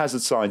fire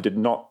hazard sign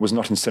was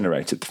not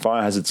incinerated. The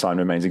fire hazard sign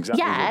remains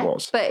exactly as it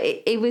was. But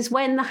it was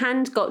when the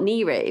hand got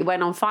near it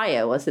went on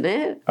fire, wasn't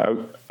it?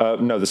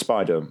 No, the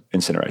spider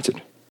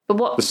incinerated. But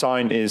what? The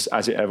sign is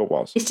as it ever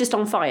was. It's just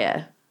on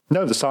fire.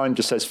 No, the sign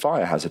just says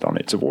fire hazard on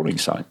it. It's a warning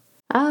sign.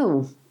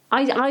 Oh,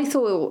 I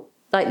thought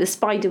the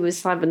spider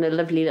was having a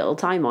lovely little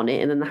time on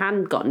it, and then the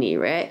hand got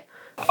near it.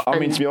 I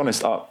mean, to be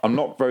honest, I'm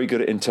not very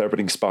good at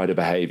interpreting spider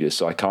behaviour,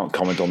 so I can't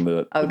comment on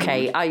the.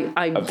 Okay,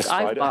 I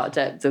barked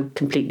up the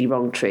completely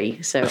wrong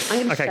tree, so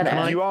I'm going to shut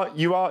up.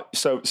 You are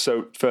so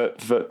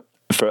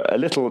for a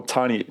little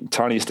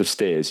tiniest of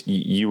steers,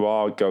 you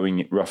are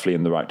going roughly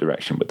in the right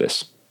direction with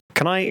this.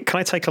 Can I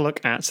take a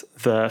look at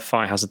the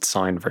fire hazard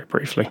sign very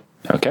briefly?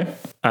 Okay.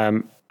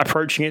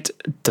 Approaching it,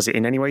 does it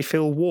in any way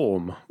feel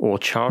warm or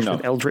charged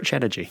with eldritch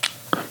energy?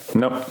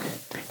 No.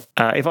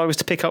 If I was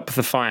to pick up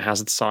the fire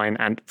hazard sign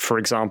and, for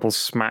example,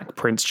 smack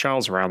Prince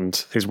Charles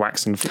around his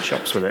wax and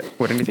shops with it,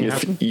 would anything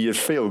happen? You'd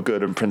feel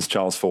good and Prince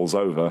Charles falls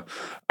over.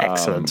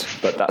 Excellent.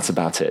 But that's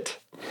about it.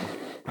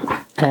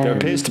 There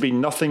appears to be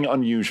nothing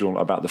unusual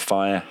about the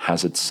fire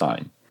hazard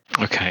sign.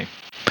 Okay.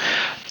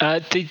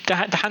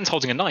 The hand's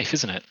holding a knife,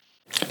 isn't it?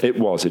 It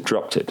was. It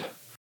dropped it.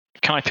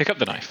 Can I pick up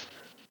the knife?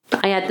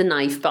 I had the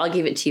knife, but I'll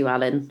give it to you,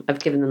 Alan. I've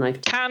given the knife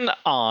to you. Can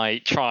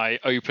I try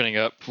opening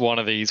up one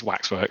of these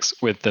waxworks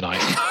with the knife?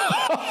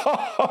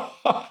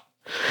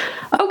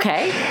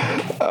 Okay.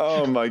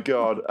 Oh my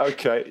God.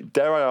 Okay.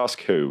 Dare I ask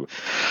who?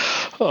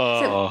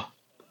 Oh.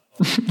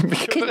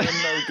 Because there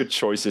are no good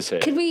choices here.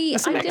 Could we?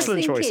 Some I'm just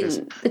excellent thinking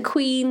choices. the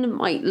Queen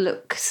might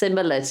look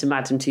similar to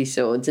Madame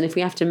Tussauds, and if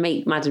we have to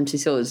make Madame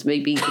Tussauds,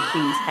 maybe the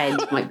Queen's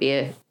head might be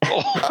a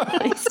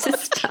place to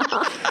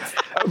start.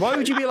 Why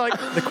would you be like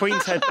the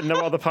Queen's head and no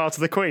other part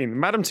of the Queen?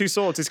 Madame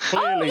Tussauds is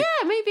clearly... Oh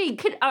yeah, maybe.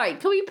 All right,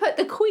 can we put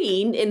the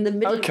Queen in the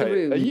middle of the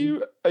room? Are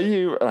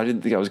you? I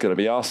didn't think I was going to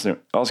be asking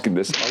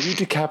this. Are you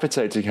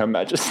decapitating Her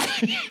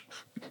Majesty?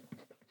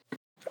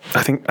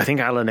 I think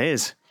Alan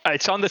is.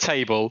 It's on the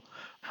table.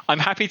 I'm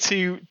happy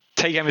to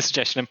take Emma's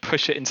suggestion and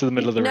push it into the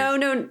middle of the room.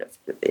 No.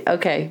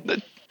 Okay.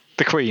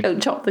 The Queen.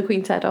 Don't chop the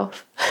Queen's head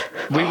off.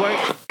 We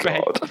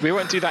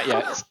won't do that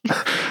yet.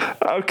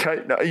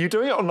 Okay. Now, are you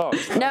doing it or not?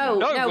 No,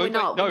 we're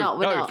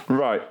not.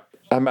 Right.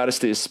 Her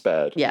Majesty is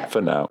spared. Yeah.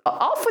 For now.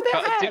 Off with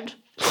her head.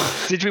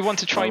 Did we want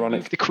to try and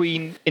move the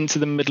Queen into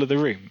the middle of the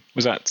room?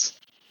 Was that...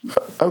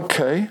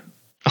 Okay.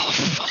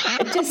 I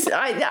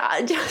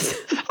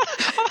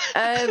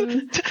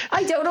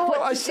don't know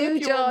what I to said do, you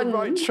were John. on the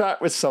right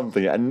track with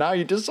something, and now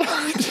you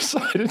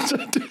decided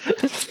to do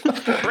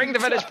Bring the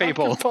village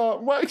people.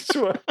 part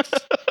waxworks.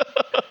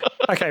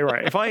 Okay,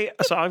 right.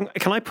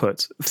 Can I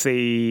put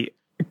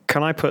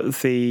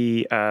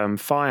the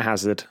fire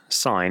hazard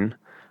sign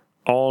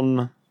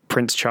on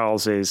Prince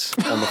Charles's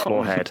on the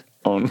forehead,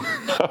 On.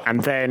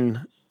 and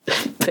then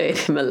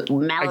Melt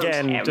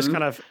again him. just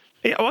kind of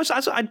Yeah,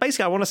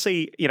 basically, I want to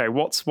see,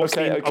 what's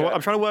Okay, okay.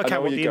 I'm trying to work I know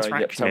out what where the you're going.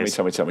 interaction is.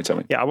 Tell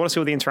me. Yeah, I want to see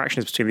what the interaction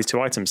is between these two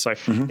items. So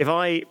if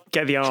I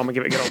get the arm and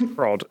give it a good old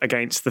prod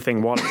against the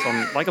thing while it's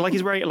on, like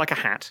he's wearing it like a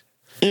hat,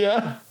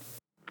 Yeah.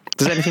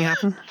 does anything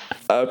happen?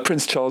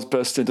 Prince Charles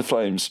bursts into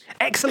flames.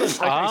 Excellent.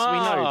 Okay, so we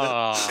know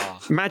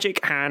that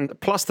magic hand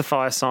plus the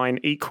fire sign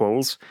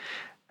equals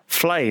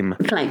flame.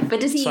 Flame.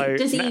 But does he So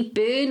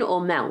burn or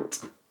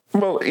melt?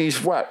 Well,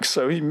 he's wax,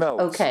 so he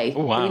melts. Okay.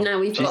 Oh, wow. Now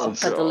we've got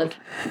Jesus. a puddle of.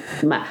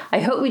 I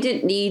hope we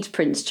didn't need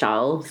Prince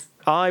Charles.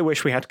 I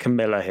wish we had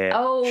Camilla here.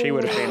 Oh, she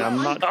would have been a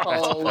much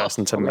better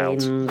person to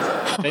melt.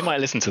 They might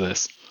listen to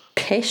this.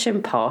 Pish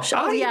and posh.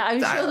 Oh, yeah, I'm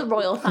sure the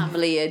royal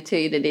family are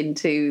tuning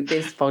into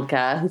this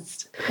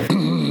podcast.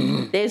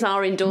 There's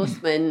our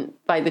endorsement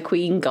by the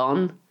Queen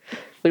gone.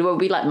 We won't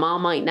be like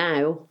Marmite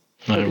now.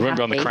 No, We'll we won't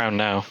be on the happy. crown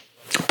now.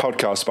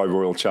 Podcast by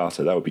Royal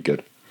Charter, that would be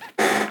good.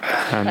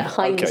 Heinz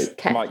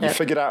Okay, Mike, you ketchup.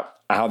 figured out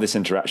how this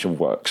interaction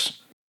works.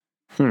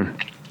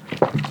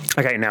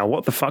 Okay, now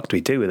what the fuck do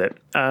we do with it?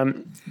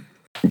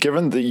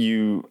 Given that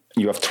you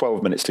have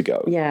 12 minutes to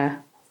go, Yeah.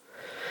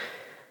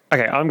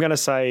 Okay, I'm going to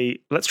say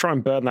let's try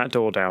and burn that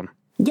door down.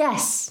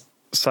 Yes.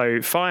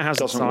 So fire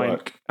hazard doesn't sign.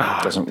 work.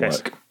 Doesn't yes.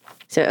 work.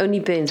 So it only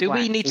burns Do we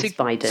wax need and to-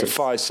 spiders. It's a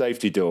fire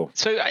safety door.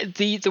 So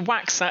the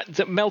wax that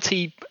the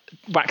melty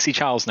waxy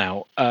Charles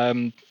now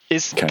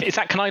is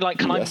that can I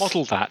Yes.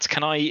 model that?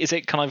 Can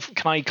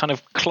I kind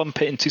of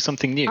clump it into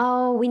something new?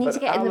 Oh, we need to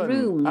get in the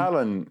room.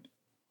 Alan,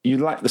 you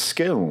lack the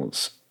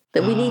skills.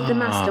 That we need the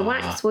master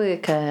wax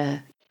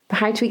worker. But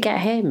how do we get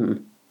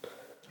him?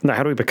 Now,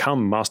 how do we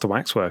become master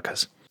wax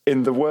workers?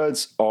 In the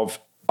words of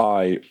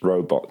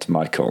iRobot,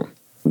 Michael,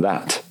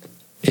 that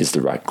is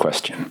the right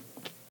question.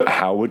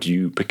 How would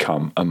you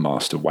become a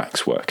master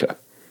wax worker?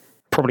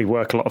 Probably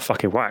work a lot of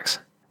fucking wax.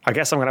 I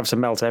guess I'm going to have to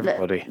melt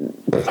everybody.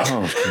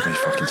 Oh, goodness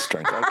fucking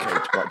strength. Okay,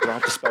 right, do I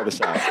have to spell this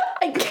out?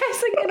 I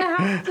guess I'm going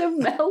to have to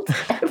melt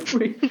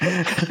everything.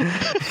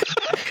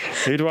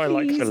 Who do I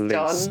like the Please,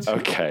 least? Don.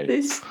 Okay.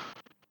 This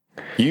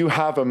You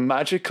have a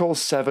magical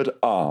severed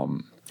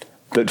arm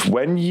that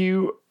when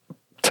you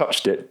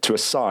touched it to a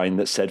sign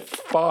that said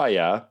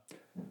fire,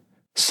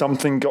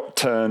 something got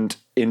turned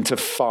into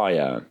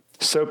fire.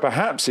 So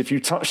perhaps if you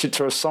touched it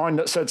to a sign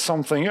that said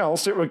something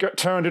else, it would get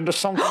turned into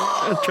something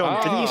else.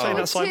 John, didn't you say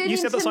that sign? Turn You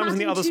said that into sign was on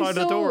the Madame other side of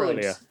the door Tussauds.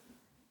 earlier.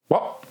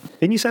 What?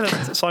 Didn't you say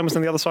that sign was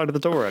on the other side of the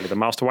door earlier, the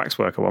master wax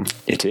worker one?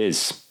 It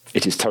is.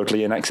 It is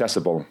totally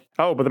inaccessible.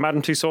 Oh, but the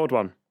Madame Tussauds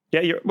one.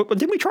 Yeah,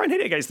 didn't we try and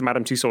hit it against the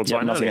Madame Tussauds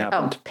sign Nothing earlier?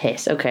 happened. Oh,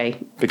 piss. Okay.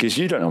 Because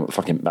you don't know what the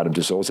fucking Madame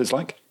Tussauds is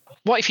like.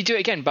 What if you do it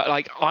again, but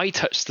like I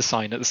touched the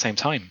sign at the same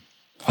time?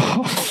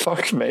 Oh,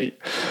 fuck me.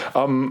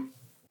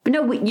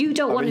 No, you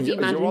don't want to be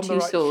you're Madame on the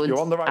right, Tussauds, you're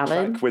on the right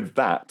Alan. track with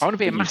that. I wanna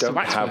be a but master you don't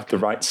wax have worker. the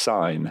right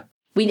sign.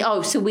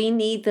 So we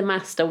need the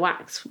master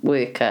wax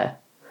worker.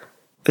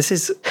 This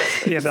is,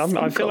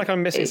 I feel like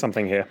I'm missing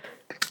something here.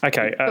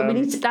 Okay, But we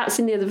need to, that's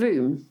in the other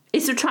room.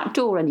 Is there a trap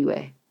door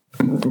anyway?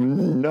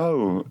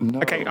 No.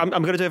 okay. I'm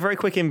going to do a very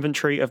quick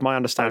inventory of my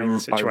understanding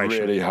of the I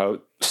situation. really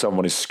hope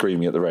someone is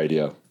screaming at the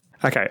radio.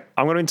 Okay,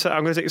 I'm going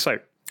to. So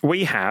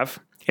we have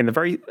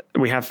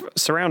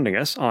surrounding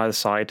us on either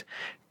side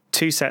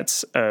 4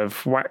 sets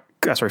of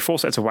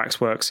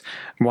waxworks,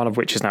 one of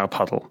which is now a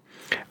puddle.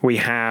 We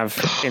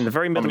have in the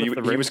very middle of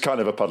the room. He was kind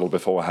of a puddle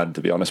beforehand,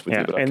 to be honest with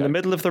you. But okay. In the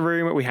middle of the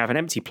room, we have an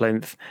empty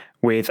plinth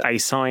with a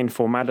sign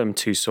for Madame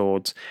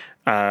Tussauds,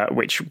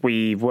 which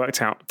we've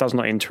worked out does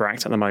not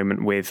interact at the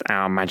moment with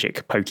our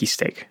magic pokey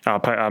stick,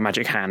 our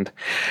magic hand.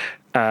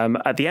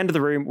 At the end of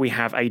the room, we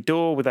have a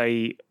door with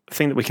a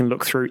thing that we can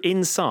look through.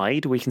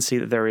 Inside, we can see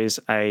that there is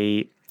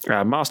a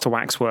Master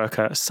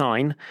Waxworker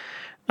sign,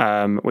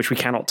 which we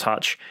cannot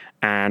touch,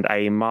 and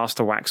a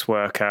Master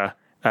Waxworker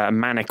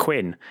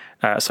mannequin.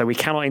 So we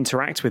cannot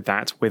interact with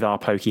that with our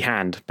pokey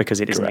hand because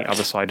it is on the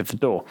other side of the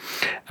door.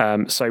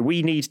 So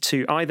we need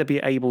to either be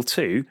able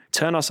to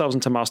turn ourselves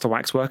into Master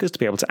Waxworkers to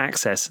be able to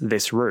access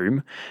this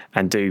room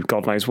and do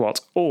God knows what,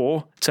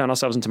 or turn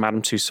ourselves into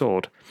Madame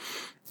Tussauds.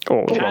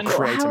 Or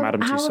create a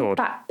Madame Tussauds.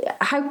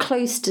 How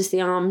close does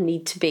the arm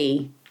need to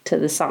be to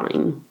the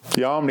sign?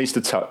 The arm needs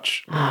to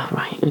touch. Oh,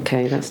 right.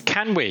 Okay, that's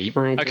Can we?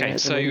 my idea Okay, of the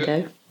so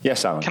window.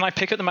 Yes, Alan. can I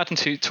pick up the Madame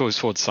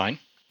Tussauds sign,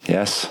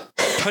 Yes.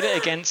 put it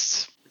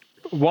against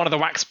one of the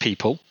wax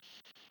people?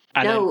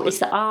 And No, then it's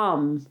the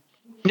arm.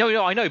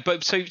 No, I know,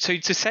 but so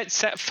to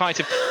set fire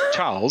to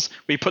Charles,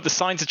 we put the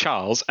sign to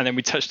Charles, and then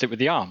we touched it with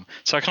the arm.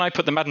 So can I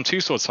put the Madame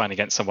Tussauds sign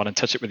against someone and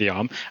touch it with the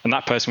arm, and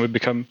that person would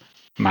become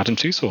Madame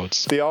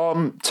Tussauds? The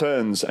arm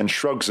turns and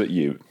shrugs at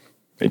you.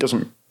 It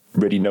doesn't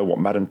really know what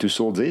Madame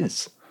Tussauds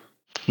is.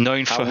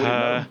 Known How for would it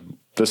her.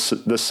 know?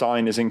 The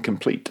sign is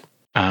incomplete.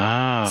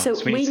 So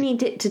we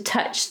need it to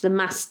touch the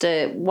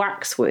master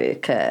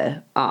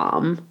waxworker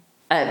arm,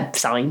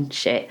 sign,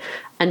 shit,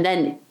 and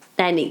then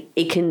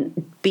it can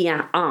be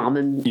our arm,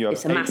 and You have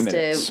it's a 8 master.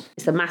 minutes.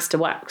 It's a master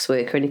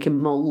waxworker, and it can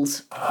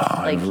mould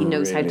like he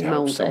knows how Really to hope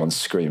mould someone's it.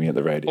 screaming at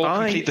the radio. Or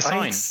complete the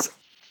sign.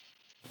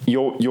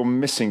 You're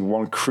missing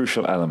one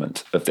crucial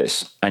element of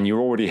this, and you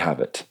already have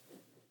it.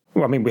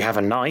 Well, I mean, we have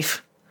a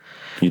knife.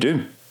 You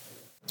do.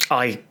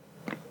 I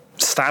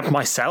stab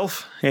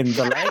myself in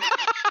the leg.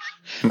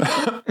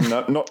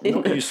 No, not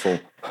useful.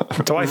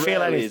 Do I feel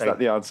Rarely anything? Is that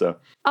the answer?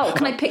 Oh,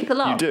 can I pick the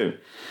lock? You do.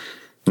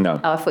 No.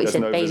 Oh, I thought you there's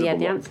said no Bailey had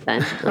the visible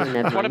answer then. Oh,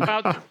 never What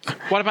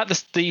mind. about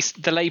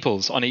the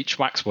labels on each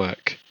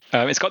waxwork?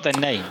 It's got their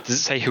name. Does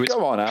it say who it's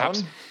Go on,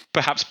 Alan.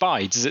 perhaps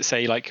by? Does it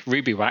say like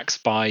Ruby Wax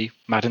by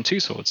Madame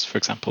Tussauds, for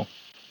example?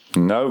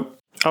 No.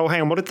 Oh,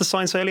 hang on. What did the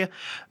sign say earlier?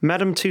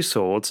 Madame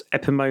Tussauds,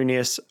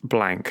 Epimonius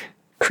blank.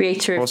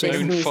 Creator of Was it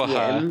this known for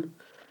her? museum.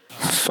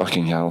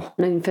 Fucking hell.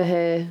 Known for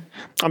her.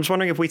 I'm just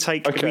wondering if we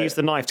Okay. use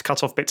the knife to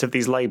cut off bits of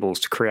these labels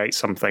to create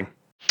something.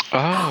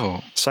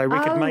 Oh, So we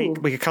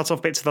could cut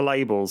off bits of the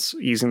labels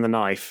using the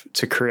knife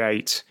to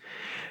create.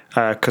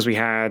 Because we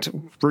had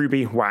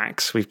Ruby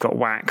Wax, we've got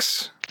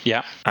Wax.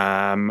 yeah.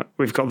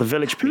 We've got the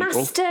village people.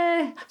 Master of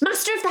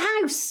the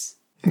house.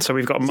 So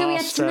we've got So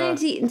Master,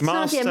 we had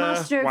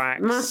Master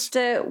Wax,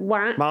 Master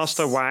Wax.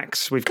 Master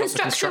Wax. We've got the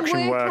Construction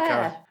construction worker.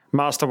 worker.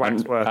 Master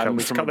Wax worker. And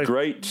We've from got a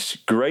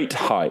great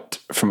height,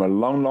 from a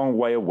long, long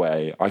way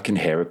away, I can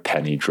hear a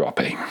penny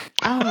dropping.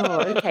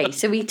 Oh, okay.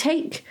 So we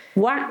take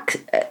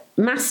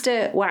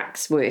Master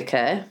Wax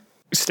Worker.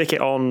 stick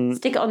it on.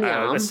 Stick it on the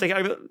arm. Let's stick it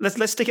over. Let's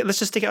just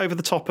stick it over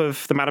the top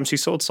of the Madame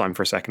Tussauds sign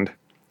for a second,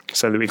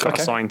 so that we've got a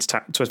Okay. sign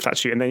to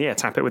attach to, and then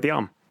tap it with the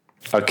arm.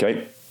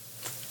 Okay.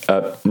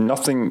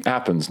 Nothing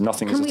happens.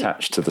 Nothing is we-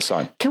 attached to the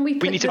sign. Can we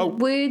put need the to-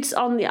 words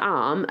on the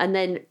arm and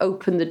then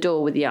open the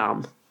door with the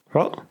arm?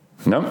 What?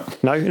 No.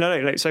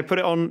 No. So put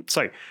it on.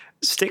 So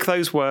stick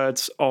those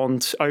words on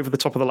over the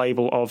top of the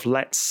label of,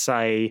 let's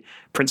say,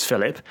 Prince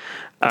Philip,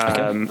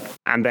 and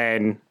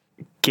then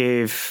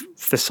give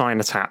the sign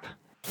a tap.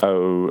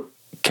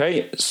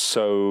 Okay.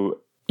 So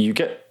you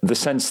get the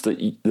sense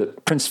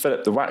that Prince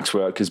Philip the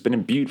waxwork has been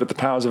imbued with the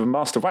powers of a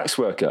master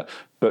waxworker,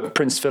 but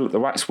Prince Philip the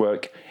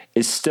waxwork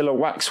is still a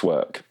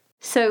waxwork.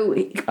 So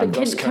And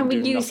thus can we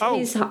can do use nothing.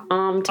 his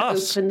arm to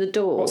Us. open the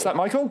door? What's that,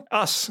 Michael?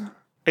 Us.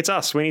 It's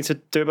us. We need to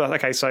do it.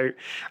 Okay, so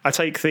I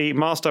take the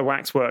master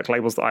waxwork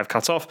labels that I've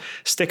cut off,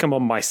 stick them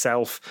on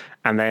myself,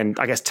 and then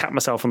I guess tap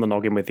myself on the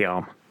noggin with the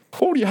arm.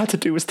 All you had to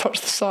do was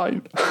touch the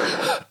sign.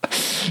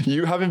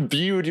 You have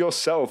imbued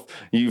yourself.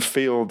 You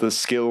feel the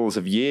skills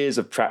of years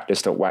of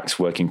practice at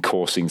waxworking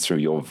coursing through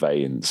your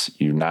veins.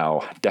 You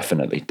now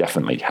definitely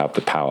have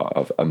the power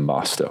of a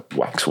master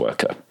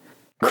waxworker.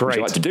 What would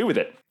you Great. like to do with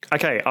it?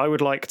 Okay, I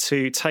would like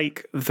to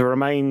take the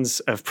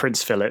remains of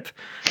Prince Philip,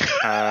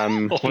 no,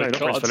 not Prince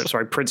God. Philip,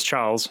 sorry, Prince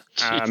Charles,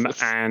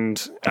 Jesus.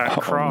 and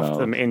craft no.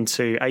 them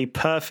into a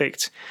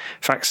perfect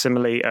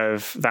facsimile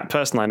of that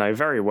person I know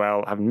very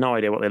well. I have no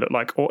idea what they look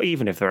like, or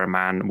even if they're a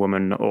man,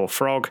 woman, or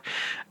frog,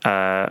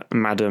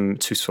 Madame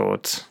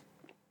Tussauds.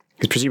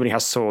 Because presumably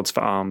has swords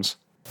for arms.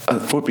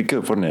 That would be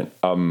good, wouldn't it?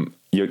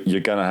 You're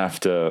going to have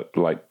to,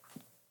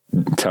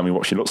 tell me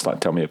what she looks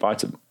like. Tell me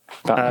about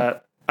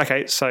it.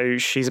 Okay, so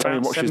she's Tell me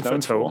about what 7 she's known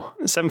foot tall.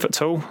 7 foot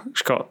tall.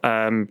 She's got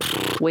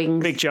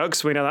Wings. big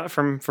jugs. We know that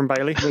from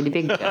Bailey. Really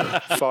big.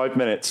 5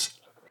 minutes.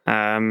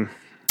 A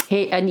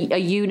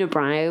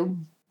unibrow.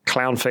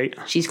 Clown feet.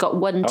 She's got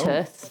one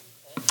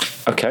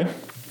tooth. Okay.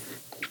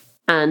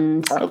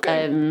 And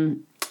Okay.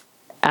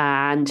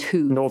 and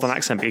who? Northern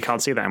accent, but you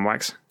can't see that in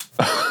wax.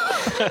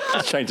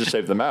 Change the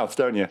shape of the mouth,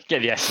 don't you?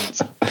 Get the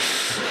essence.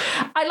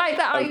 I like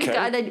that. Okay.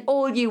 And then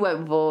all you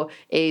went for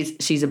is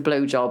she's a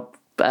blowjob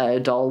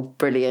doll.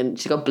 Brilliant.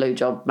 She's got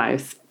blowjob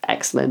mouth.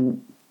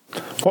 Excellent.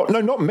 What?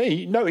 No, not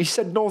me. No, he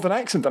said northern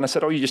accent, and I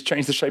said, "Oh, you just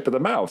changed the shape of the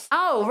mouth."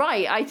 Oh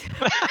right.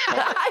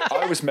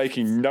 I was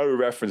making no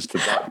reference to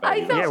that. I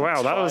Baby. thought- Yeah,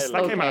 wow,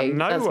 that came out of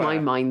nowhere. That's my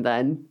mind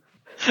then.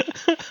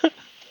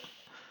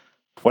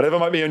 Whatever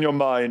might be on your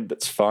mind,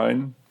 that's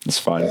fine. It's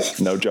fine.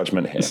 No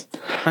judgment here.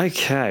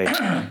 Okay.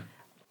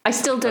 I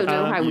still don't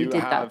know how we You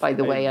did that, have by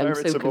the a way. I'm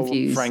so veritable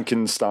confused.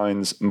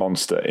 Frankenstein's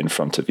monster in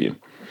front of you.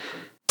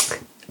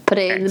 Put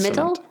it in the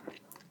Excellent. middle.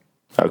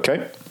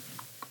 Okay.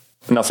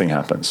 Nothing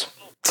happens.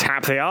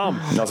 Tap the arm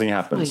Nothing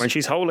happens. when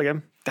she's holding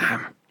him.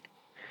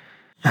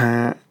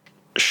 Damn.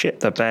 Shit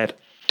the bed.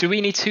 Do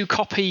we need to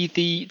copy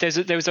the?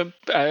 There was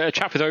a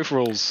chap with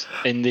overalls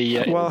in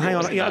the. Well, hang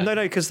on. Yeah, no,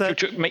 because they're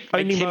Make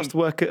only him- master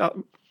worker.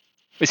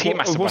 Is he a What-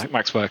 master what-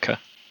 wax worker?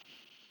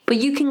 But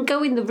you can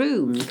go in the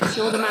room because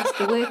you're the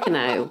master worker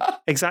now.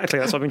 Exactly,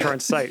 that's what I've been trying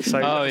to say. So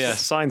Oh, the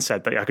yes. sign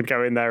said that I could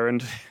go in there,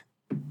 and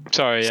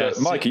Sorry, So, yes.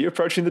 Mike, are you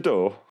approaching the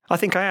door? I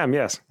think I am.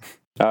 Yes.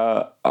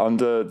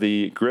 Under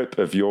the grip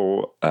of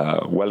your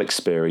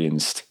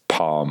well-experienced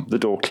palm, the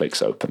door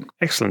clicks open.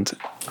 Excellent.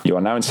 You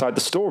are now inside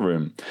the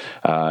storeroom.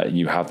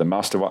 You have the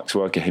master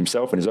waxworker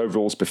himself in his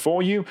overalls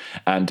before you,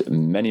 and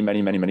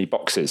many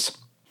boxes.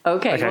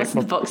 Okay, what's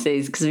the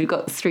boxes? Because we've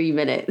got 3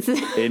 minutes.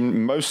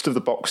 In most of the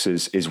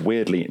boxes is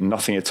weirdly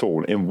nothing at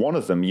all. In one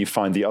of them, you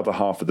find the other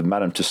half of the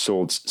Madame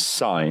Tussauds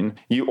sign.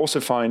 You also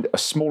find a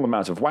small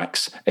amount of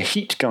wax, a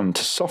heat gun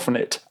to soften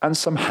it, and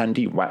some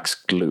handy wax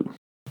glue.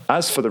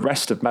 As for the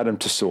rest of Madame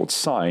Tussauds'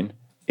 sign,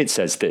 it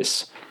says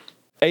this: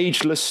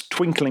 ageless,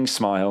 twinkling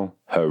smile,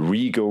 her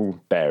regal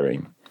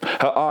bearing.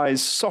 Her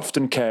eyes soft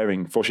and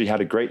caring, for she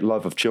had a great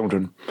love of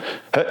children.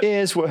 Her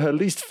ears were her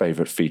least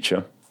favourite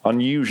feature.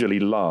 unusually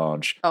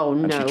large. Oh,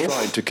 And no. she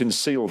tried to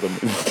conceal them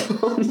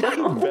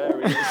with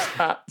various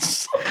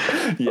hats.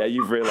 Yeah,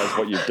 you've realised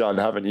what you've done,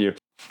 haven't you?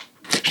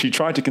 She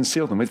tried to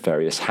conceal them with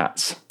various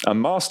hats. A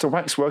master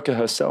waxworker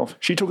herself,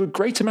 she took a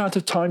great amount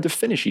of time to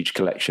finish each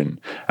collection,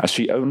 as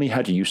she only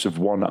had use of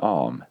one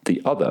arm,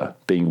 the other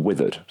being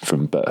withered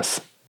from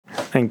birth.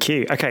 Thank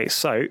you. Okay,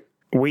 so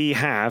we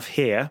have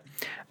here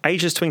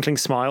Ageless Twinkling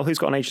Smile. Who's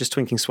got an Ageless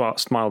Twinkling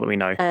smile that we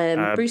know?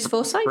 Bruce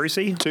Forsyth?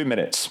 Brucey? 2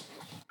 minutes.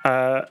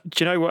 Do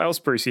you know what else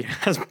Brucey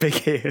has?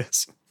 Big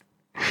ears.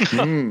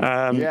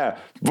 Yeah.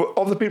 But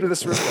of the people in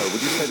this room, though, would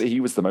you say that he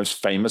was the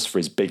most famous for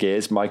his big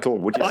ears, Michael?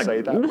 Would you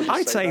say that? Would you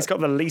I'd say he's got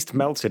the least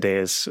melted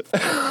ears.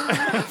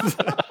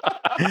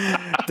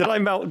 Did I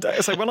melt?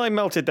 So when I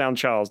melted down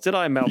Charles, did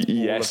I melt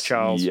all of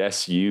Charles?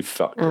 Yes, you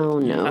fucked it. Oh,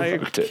 no. You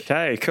fucked it.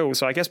 Okay, cool.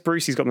 So I guess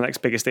Brucey's got the next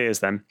biggest ears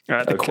then.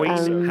 The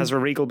Queen has a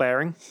regal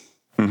bearing.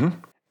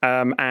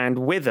 And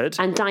withered.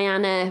 And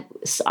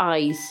Diana's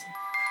eyes.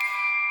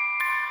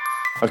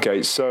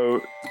 Okay,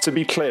 so to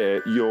be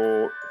clear,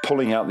 you're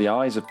pulling out the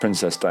eyes of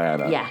Princess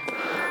Diana. Yeah.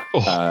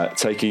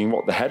 Taking,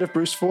 what, the head of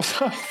Bruce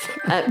Forsyth?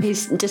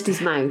 Just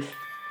his mouth.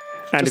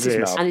 And his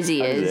ears. mouth. And his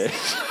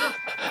ears.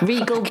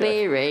 Regal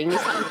bearing.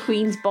 Is that the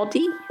Queen's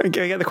body?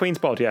 Okay, get the Queen's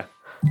bod, yeah.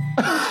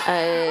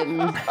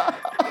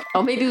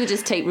 Or maybe we'll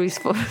just take Bruce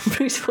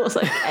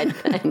Forsyth's head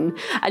then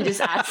and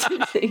just add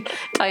to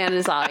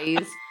Diana's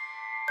eyes.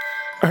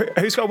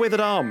 Who's got a withered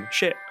arm?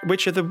 Shit.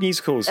 Which of the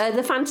musicals?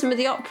 The Phantom of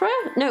the Opera?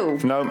 No.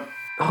 No.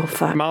 Oh,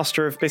 fuck.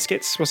 Master of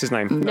Biscuits? What's his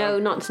name? No,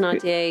 not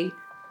Thénardier.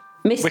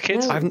 Wicked?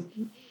 No.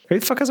 Who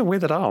the fuck has a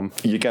withered arm?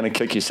 You're going to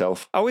kick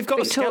yourself. Oh, we've got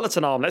a Victor-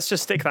 skeleton arm. Let's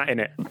just stick that in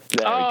it. There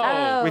we go.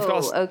 Oh, We've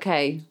got-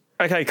 okay.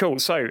 Okay, cool.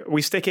 So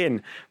we stick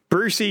in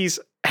Brucey's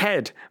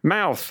head,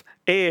 mouth,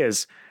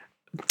 ears,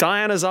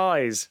 Diana's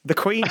eyes, the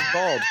Queen's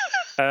bod.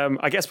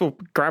 I guess we'll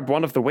grab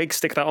one of the wigs,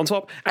 stick that on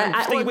top, and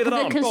stick it with an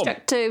the arm.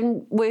 constructor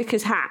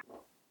worker's hat.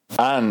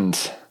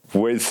 And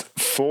with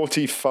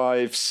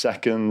 45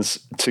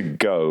 seconds to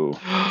go,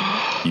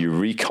 you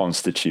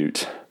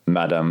reconstitute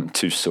Madame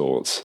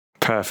Tussauds.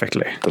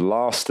 Perfectly. The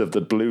last of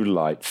the blue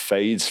light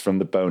fades from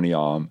the bony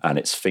arm and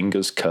its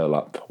fingers curl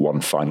up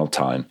one final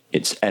time,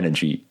 its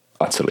energy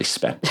utterly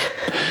spent.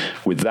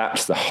 With that,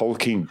 the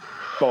hulking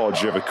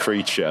bodge of a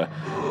creature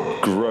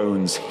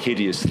groans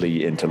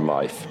hideously into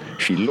life.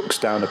 She looks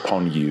down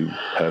upon you,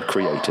 her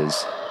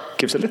creators,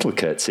 gives a little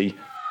curtsy,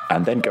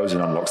 and then goes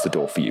and unlocks the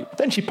door for you.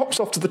 Then she pops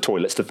off to the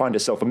toilets to find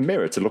herself a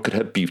mirror to look at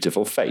her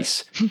beautiful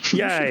face. You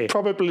Yay. should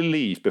probably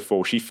leave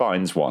before she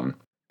finds one.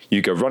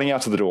 You go running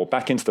out of the door,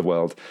 back into the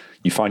world.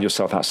 You find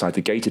yourself outside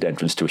the gated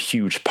entrance to a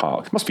huge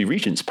park. Must be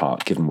Regent's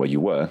Park, given where you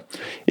were.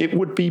 It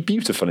would be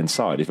beautiful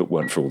inside if it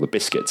weren't for all the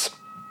biscuits.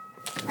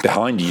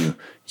 Behind you,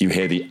 you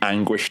hear the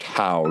anguished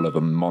howl of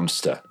a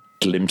monster,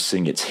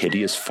 glimpsing its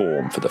hideous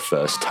form for the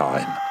first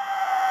time.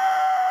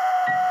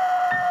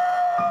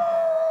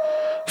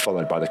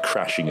 Followed by the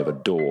crashing of a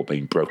door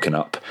being broken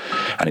up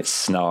and its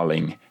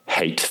snarling,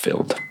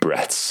 hate-filled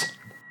breaths.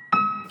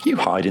 You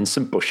hide in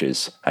some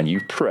bushes and you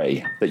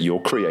pray that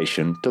your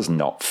creation does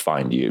not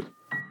find you.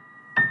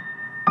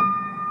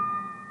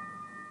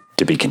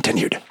 To be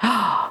continued.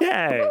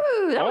 Yay.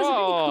 Ooh, that was a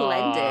really cool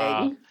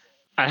ending.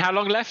 And how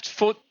long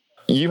left?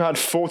 You had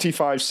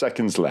 45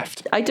 seconds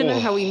left. I don't know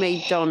how we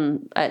made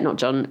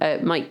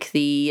Mike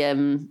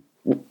the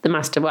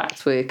master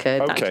wax worker.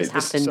 That Okay,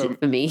 just happened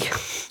for me.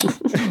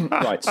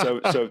 Right, so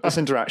this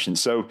interaction.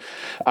 So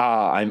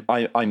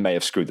I may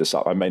have screwed this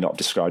up. I may not have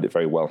described it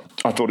very well.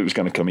 I thought it was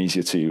going to come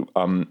easier to you.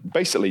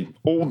 Basically,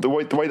 the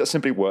way that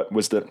simply worked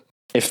was that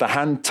if the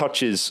hand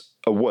touches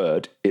a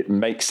word, it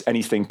makes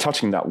anything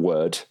touching that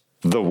word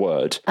the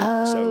word.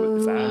 So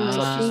if the hand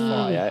touches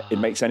fire, it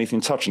makes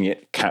anything touching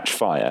it catch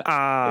fire. If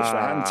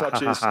the hand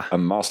touches a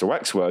master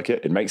waxworker,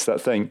 it makes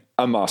that thing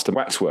a master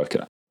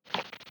waxworker.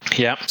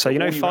 Yeah. So you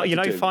know, All you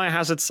have to do- fire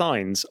hazard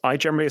signs. I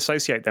generally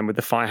associate them with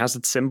the fire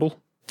hazard symbol.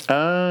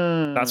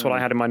 That's what I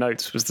had in my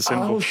notes. Was the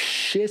symbol? Oh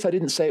shit! I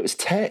didn't say it was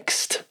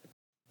text.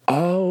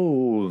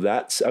 Oh,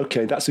 that's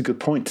okay. That's a good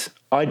point.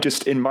 I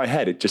just in my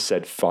head it just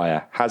said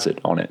fire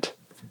hazard on it.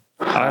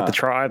 I had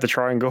the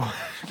triangle.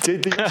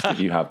 Did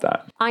you have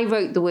that? I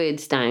wrote the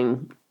words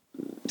down,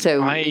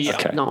 so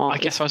it's not I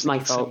guess I was my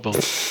the fault.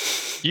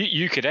 symbol.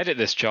 You could edit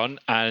this, John,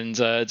 and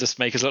just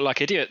make us look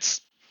like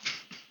idiots.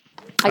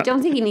 I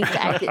don't think you need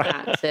to edit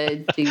that to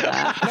do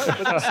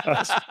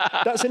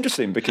that. That's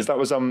interesting because that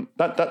was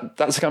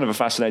that's kind of a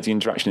fascinating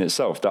interaction in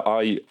itself. That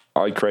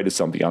I created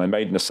something and I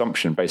made an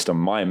assumption based on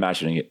my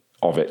imagining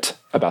of it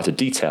about a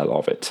detail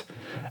of it,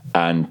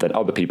 and then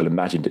other people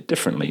imagined it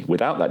differently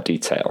without that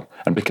detail.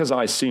 And because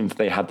I assumed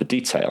they had the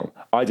detail,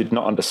 I did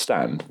not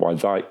understand why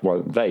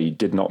they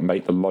did not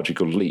make the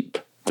logical leap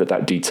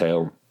that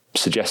detail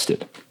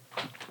suggested.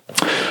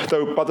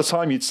 Though by the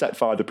time you'd set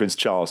fire to Prince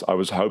Charles, I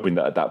was hoping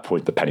that at that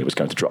point the penny was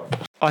going to drop.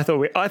 I thought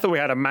we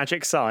had a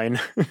magic sign.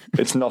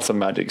 It's not a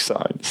magic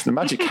sign. It's the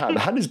magic hand.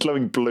 The hand is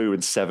glowing blue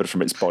and severed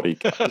from its body.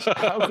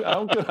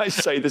 How can I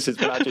say this is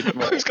magic?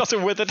 Who's got a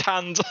withered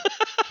hand?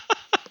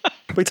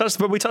 We touched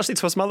it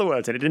to some other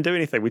words and it didn't do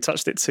anything. We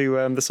touched it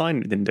to the sign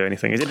and it didn't do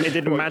anything. It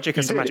did magic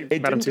as magic.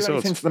 It Madame didn't do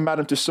anything Tussauds. to the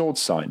Madame Tussauds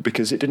sign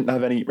because it didn't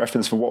have any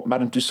reference for what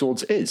Madame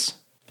Tussauds is.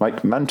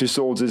 Like, Madame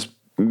Tussauds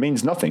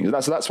means nothing.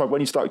 That's why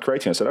when you started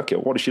creating, I said, okay,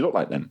 well, what does she look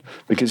like then?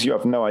 Because you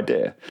have no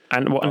idea.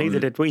 And neither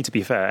did we, to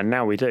be fair, and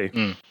now we do.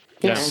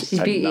 She's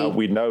And beauty. now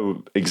we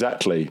know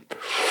exactly.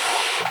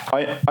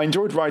 I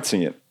enjoyed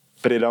writing it,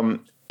 but it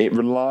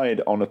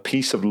relied on a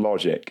piece of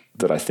logic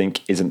that I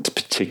think isn't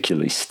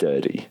particularly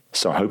sturdy.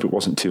 So I hope it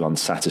wasn't too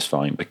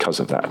unsatisfying because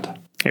of that.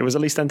 It was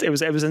at least it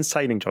was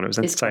entertaining, John. It was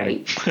It's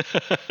entertaining. great.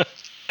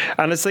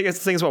 And it's the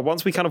thing as well.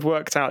 Once we kind of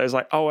worked out, it was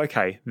like, oh,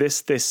 okay,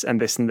 this, and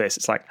this, and this.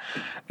 It's like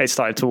it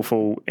started to all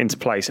fall into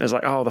place. And it's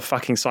like, oh, the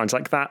fucking signs.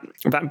 Like that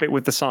bit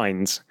with the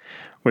signs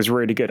was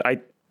really good.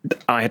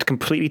 I had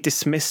completely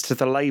dismissed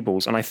the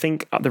labels, and I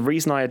think the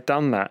reason I had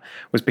done that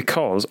was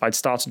because I'd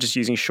started just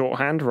using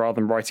shorthand rather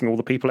than writing all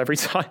the people every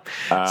time.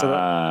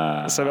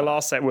 So the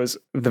last set was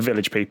the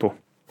village people.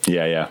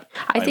 Yeah.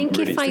 I think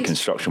really, it's the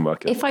construction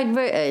worker. If I'd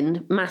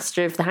written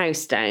Master of the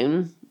House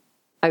down,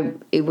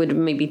 it would have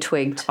maybe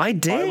twigged. I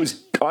did.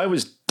 I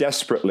was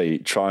desperately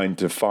trying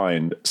to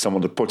find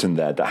someone to put in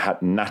there that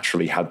had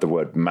naturally had the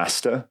word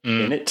master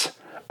in it.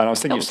 And I was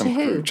thinking of some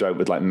Doctor Who? crude joke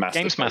with like master.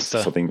 Games master.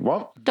 Or something.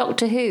 What?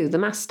 Doctor Who, the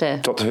Master.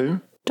 Doctor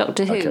Who?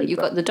 Doctor Who. Okay, You've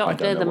got the I don't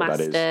Doctor, know the what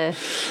that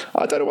Master,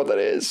 I don't know what that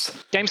is.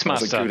 Games I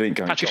was Master. like, going,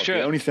 Patrick God, Stewart.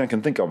 the only thing I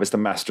can think of is the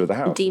Master of the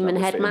House. Demon That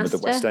would fit in with the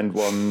Headmaster? West End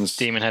ones.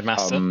 Demon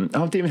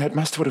Headmaster. Demon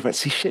Headmaster would have went,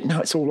 see, shit, no,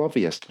 it's all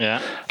obvious.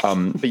 Yeah.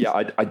 But yeah,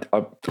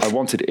 I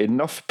wanted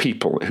enough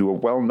people who were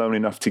well known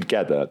enough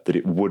together that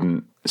it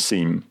wouldn't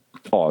seem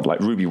odd. Like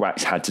Ruby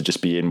Wax had to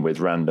just be in with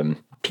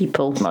random,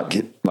 people. like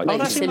that seemed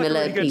like a Similar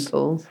really good-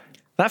 people.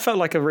 That felt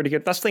like a really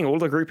good. That's the thing. All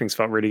the groupings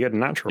felt really good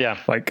and natural. Yeah.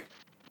 Like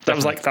that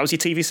was your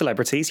TV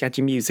celebrities. You had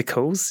your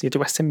musicals. You had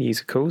your Western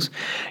musicals.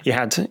 You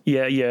had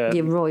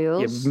your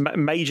royals. your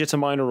major to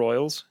minor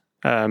royals.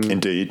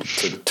 indeed,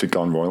 to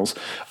Gone Royals.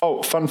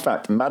 Oh, fun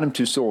fact, Madame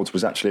Tussauds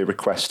was actually a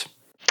request.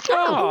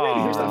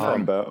 Oh, Here's that I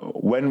remember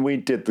when we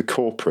did the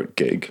corporate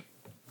gig,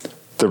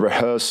 the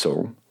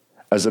rehearsal,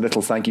 as a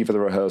little thank you for the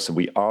rehearsal,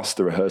 we asked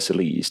the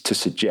rehearsalees to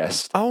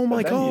suggest Oh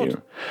my a venue,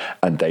 God.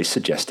 and they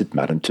suggested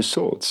Madame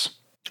Tussauds.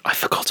 I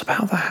forgot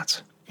about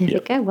that. There you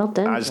go. Well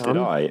done, As John.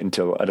 did I,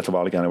 until a little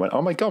while ago. And I went,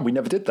 oh my God, we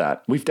never did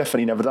that. We've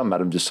definitely never done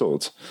Madame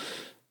Tussauds.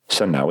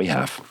 So now we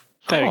have.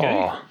 There you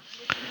go. Oh,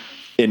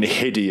 In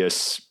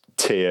hideous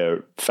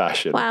tear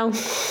fashion. Wow.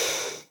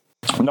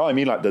 No, I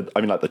mean like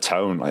the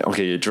tone. Like,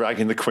 okay, you're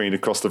dragging the Queen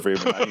across the room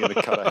and now you're going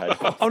to cut her head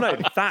off. oh no,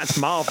 that's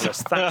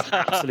marvelous. That's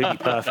absolutely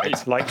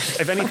perfect. Like,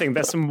 if anything,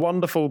 there's some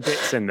wonderful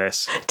bits in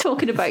this.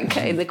 Talking about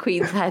cutting the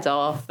Queen's head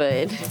off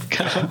and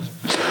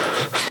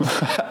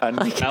Meltdown, I'm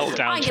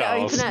gonna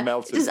Charles. open up.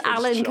 Melted Just Prince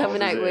Alan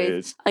coming out Charles' with,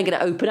 ears. I'm going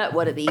to open up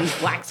one of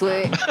these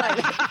waxworks.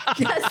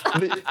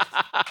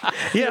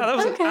 Yeah, that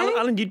was Okay.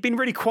 Alan. You'd been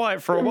really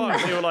quiet for a while.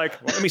 You were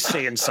like, well, "Let me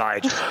see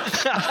inside."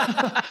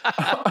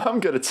 I'm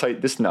going to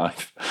take this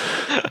knife.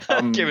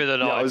 Give me the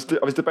Yeah, I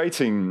knife.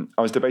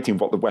 was debating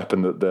what the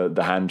weapon that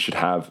the hand should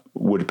have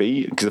would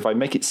be, because if I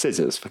make it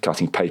scissors for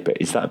cutting paper,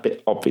 is that a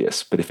bit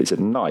obvious? But if it's a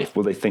knife,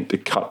 will they think to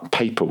cut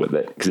paper with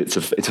it?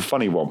 Because it's a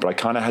funny one. But I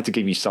kind of had to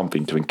give you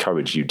something to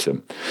encourage you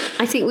to.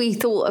 I think we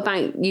thought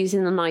about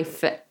using the knife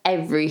for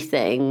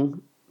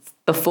everything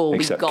before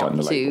Except we cutting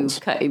got the to labels.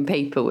 cutting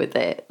paper with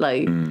it.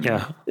 Like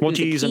Yeah. What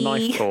do you use a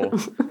knife for?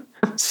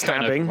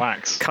 Stabbing,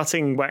 wax.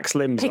 cutting wax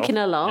limbs picking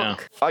off. a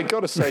lock. I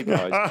got to say,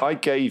 guys, I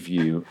gave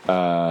you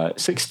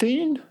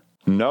 16.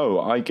 No,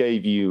 I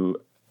gave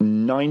you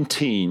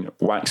 19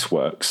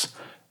 waxworks,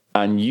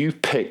 and you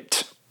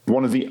picked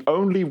one of the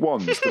only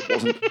ones that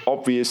wasn't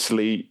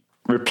obviously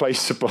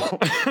replaceable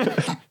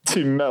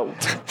to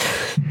melt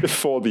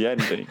before the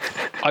ending.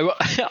 I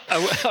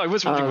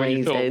was wondering what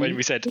you thought Amazing. when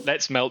we said,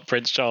 let's melt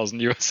Prince Charles,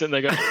 and you were sitting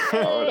there going,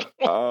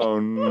 Oh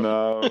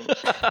no,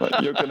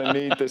 like, you're going to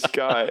need this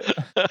guy.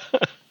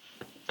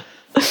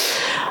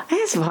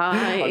 It's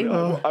fine.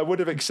 I would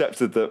have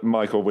accepted that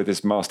Michael, with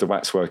his master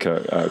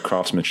waxworker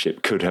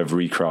craftsmanship, could have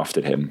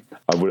recrafted him.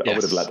 I would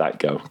have let that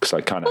go, because I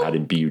kind of had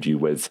imbued you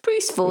with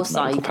Bruce Forsyth,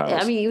 magical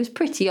powers. I mean, he was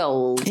pretty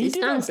old. He It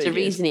did have stands to big ears.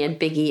 reason he had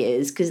big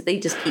ears because they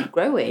just keep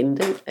growing,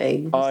 don't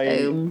they?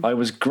 I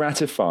was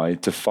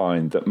gratified to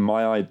find that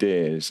my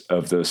ideas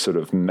of the sort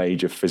of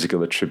major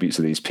physical attributes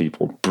of these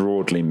people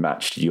broadly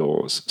matched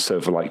yours. So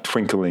for like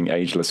twinkling,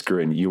 ageless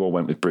grin, you all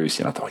went with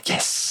Brucey, and I thought,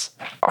 yes,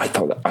 I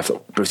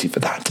thought Brucey for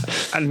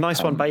that. And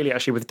nice one, Bailey,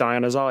 actually, with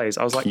Diana's eyes.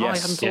 I was like, oh, I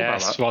Yes. hadn't thought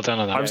yes, about that. well done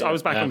on that. I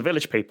was back on the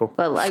village people.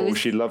 well, I Or was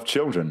she loved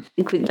children.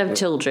 could have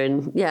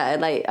children. Yeah,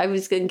 like I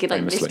was thinking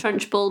like Miss Famously.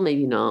 Trunchbull,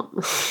 maybe not.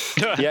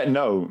 Yeah,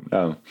 no.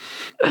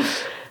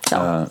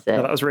 So,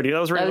 That was really that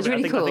was I really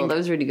think- I cool. think That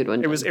was a really good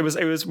one. It was.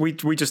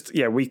 We just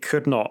we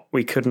could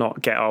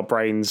not get our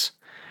brains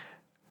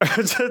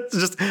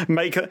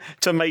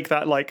to make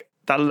that like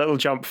that little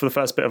jump for the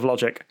first bit of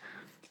logic.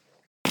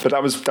 But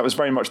that was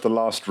very much the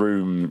last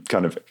room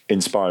kind of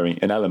inspiring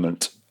an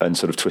element and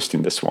sort of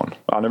twisting this one.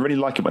 And I really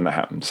like it when that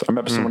happens. I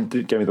remember someone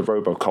gave me the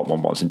RoboCop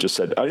one once and just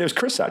said, it was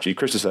Chris actually.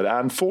 Chris just said,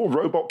 and 4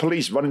 robot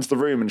police run into the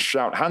room and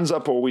shout, hands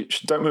up or we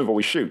don't move or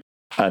we shoot.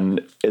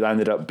 And it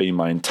ended up being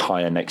my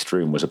entire next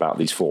room was about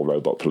these 4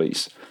 robot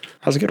police.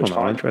 That's a good one.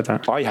 I enjoyed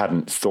that. I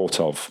hadn't thought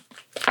of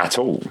at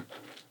all,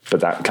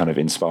 but that kind of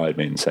inspired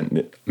me and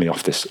sent me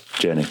off this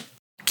journey.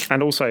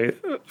 And also,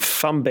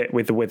 fun bit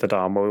with the withered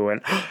arm where we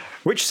went,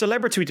 which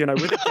celebrity do you know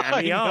with a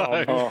gammy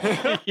arm?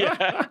 Oh.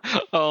 Yeah.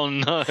 Oh,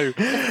 no.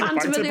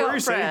 Phantom of the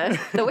Opera,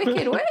 the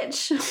Wicked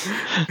Witch.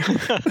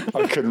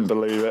 I couldn't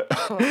believe it.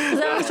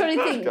 I was trying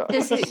to think,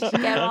 does it get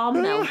her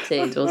arm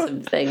melted or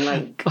something?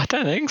 Like, I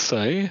don't think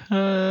so.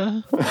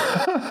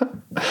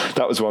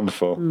 That was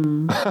wonderful.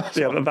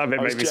 Yeah, that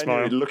bit made me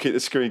smile. Looking at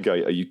the screen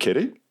going, are you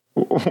kidding?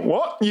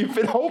 What? You've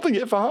been holding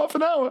it for half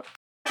an hour.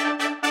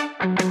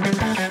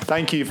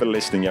 Thank you for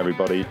listening,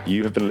 everybody.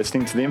 You have been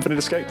listening to The Infinite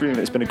Escape Room.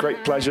 It's been a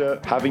great pleasure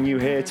having you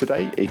here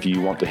today. If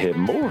you want to hear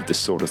more of this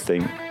sort of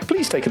thing,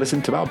 please take a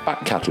listen to our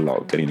back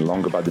catalogue, getting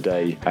longer by the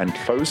day and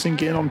closing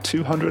in on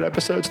 200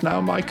 episodes now,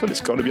 Michael.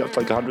 It's got to be up to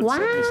like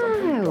 170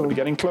 something. Got to be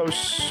getting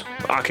close.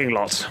 Barking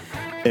lots.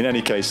 In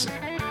any case,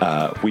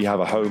 we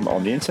have a home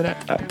on the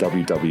internet at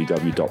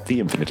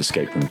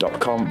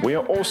www.theinfiniteescaperoom.com. We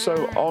are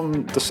also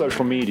on the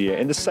social media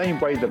in the same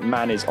way that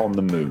man is on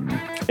the moon,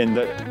 in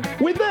that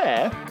we're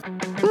there.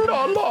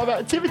 Not a lot of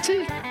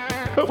activity,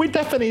 but we're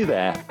definitely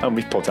there, and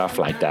we've put our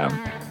flag down.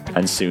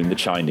 And soon the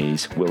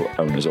Chinese will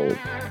own us all.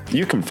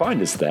 You can find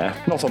us there,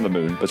 not on the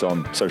moon, but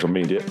on social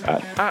media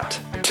at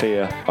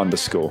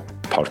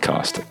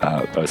 @tier_podcast,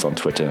 both on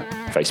Twitter,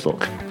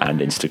 Facebook, and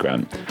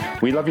Instagram.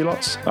 We love you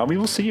lots, and we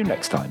will see you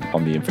next time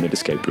on The Infinite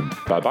Escape Room.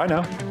 Bye-bye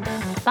now.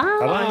 bye.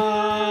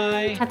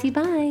 Bye-bye. Happy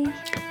bye.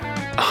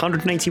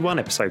 181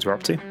 episodes we're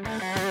up to.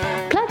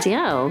 Bloody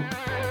hell.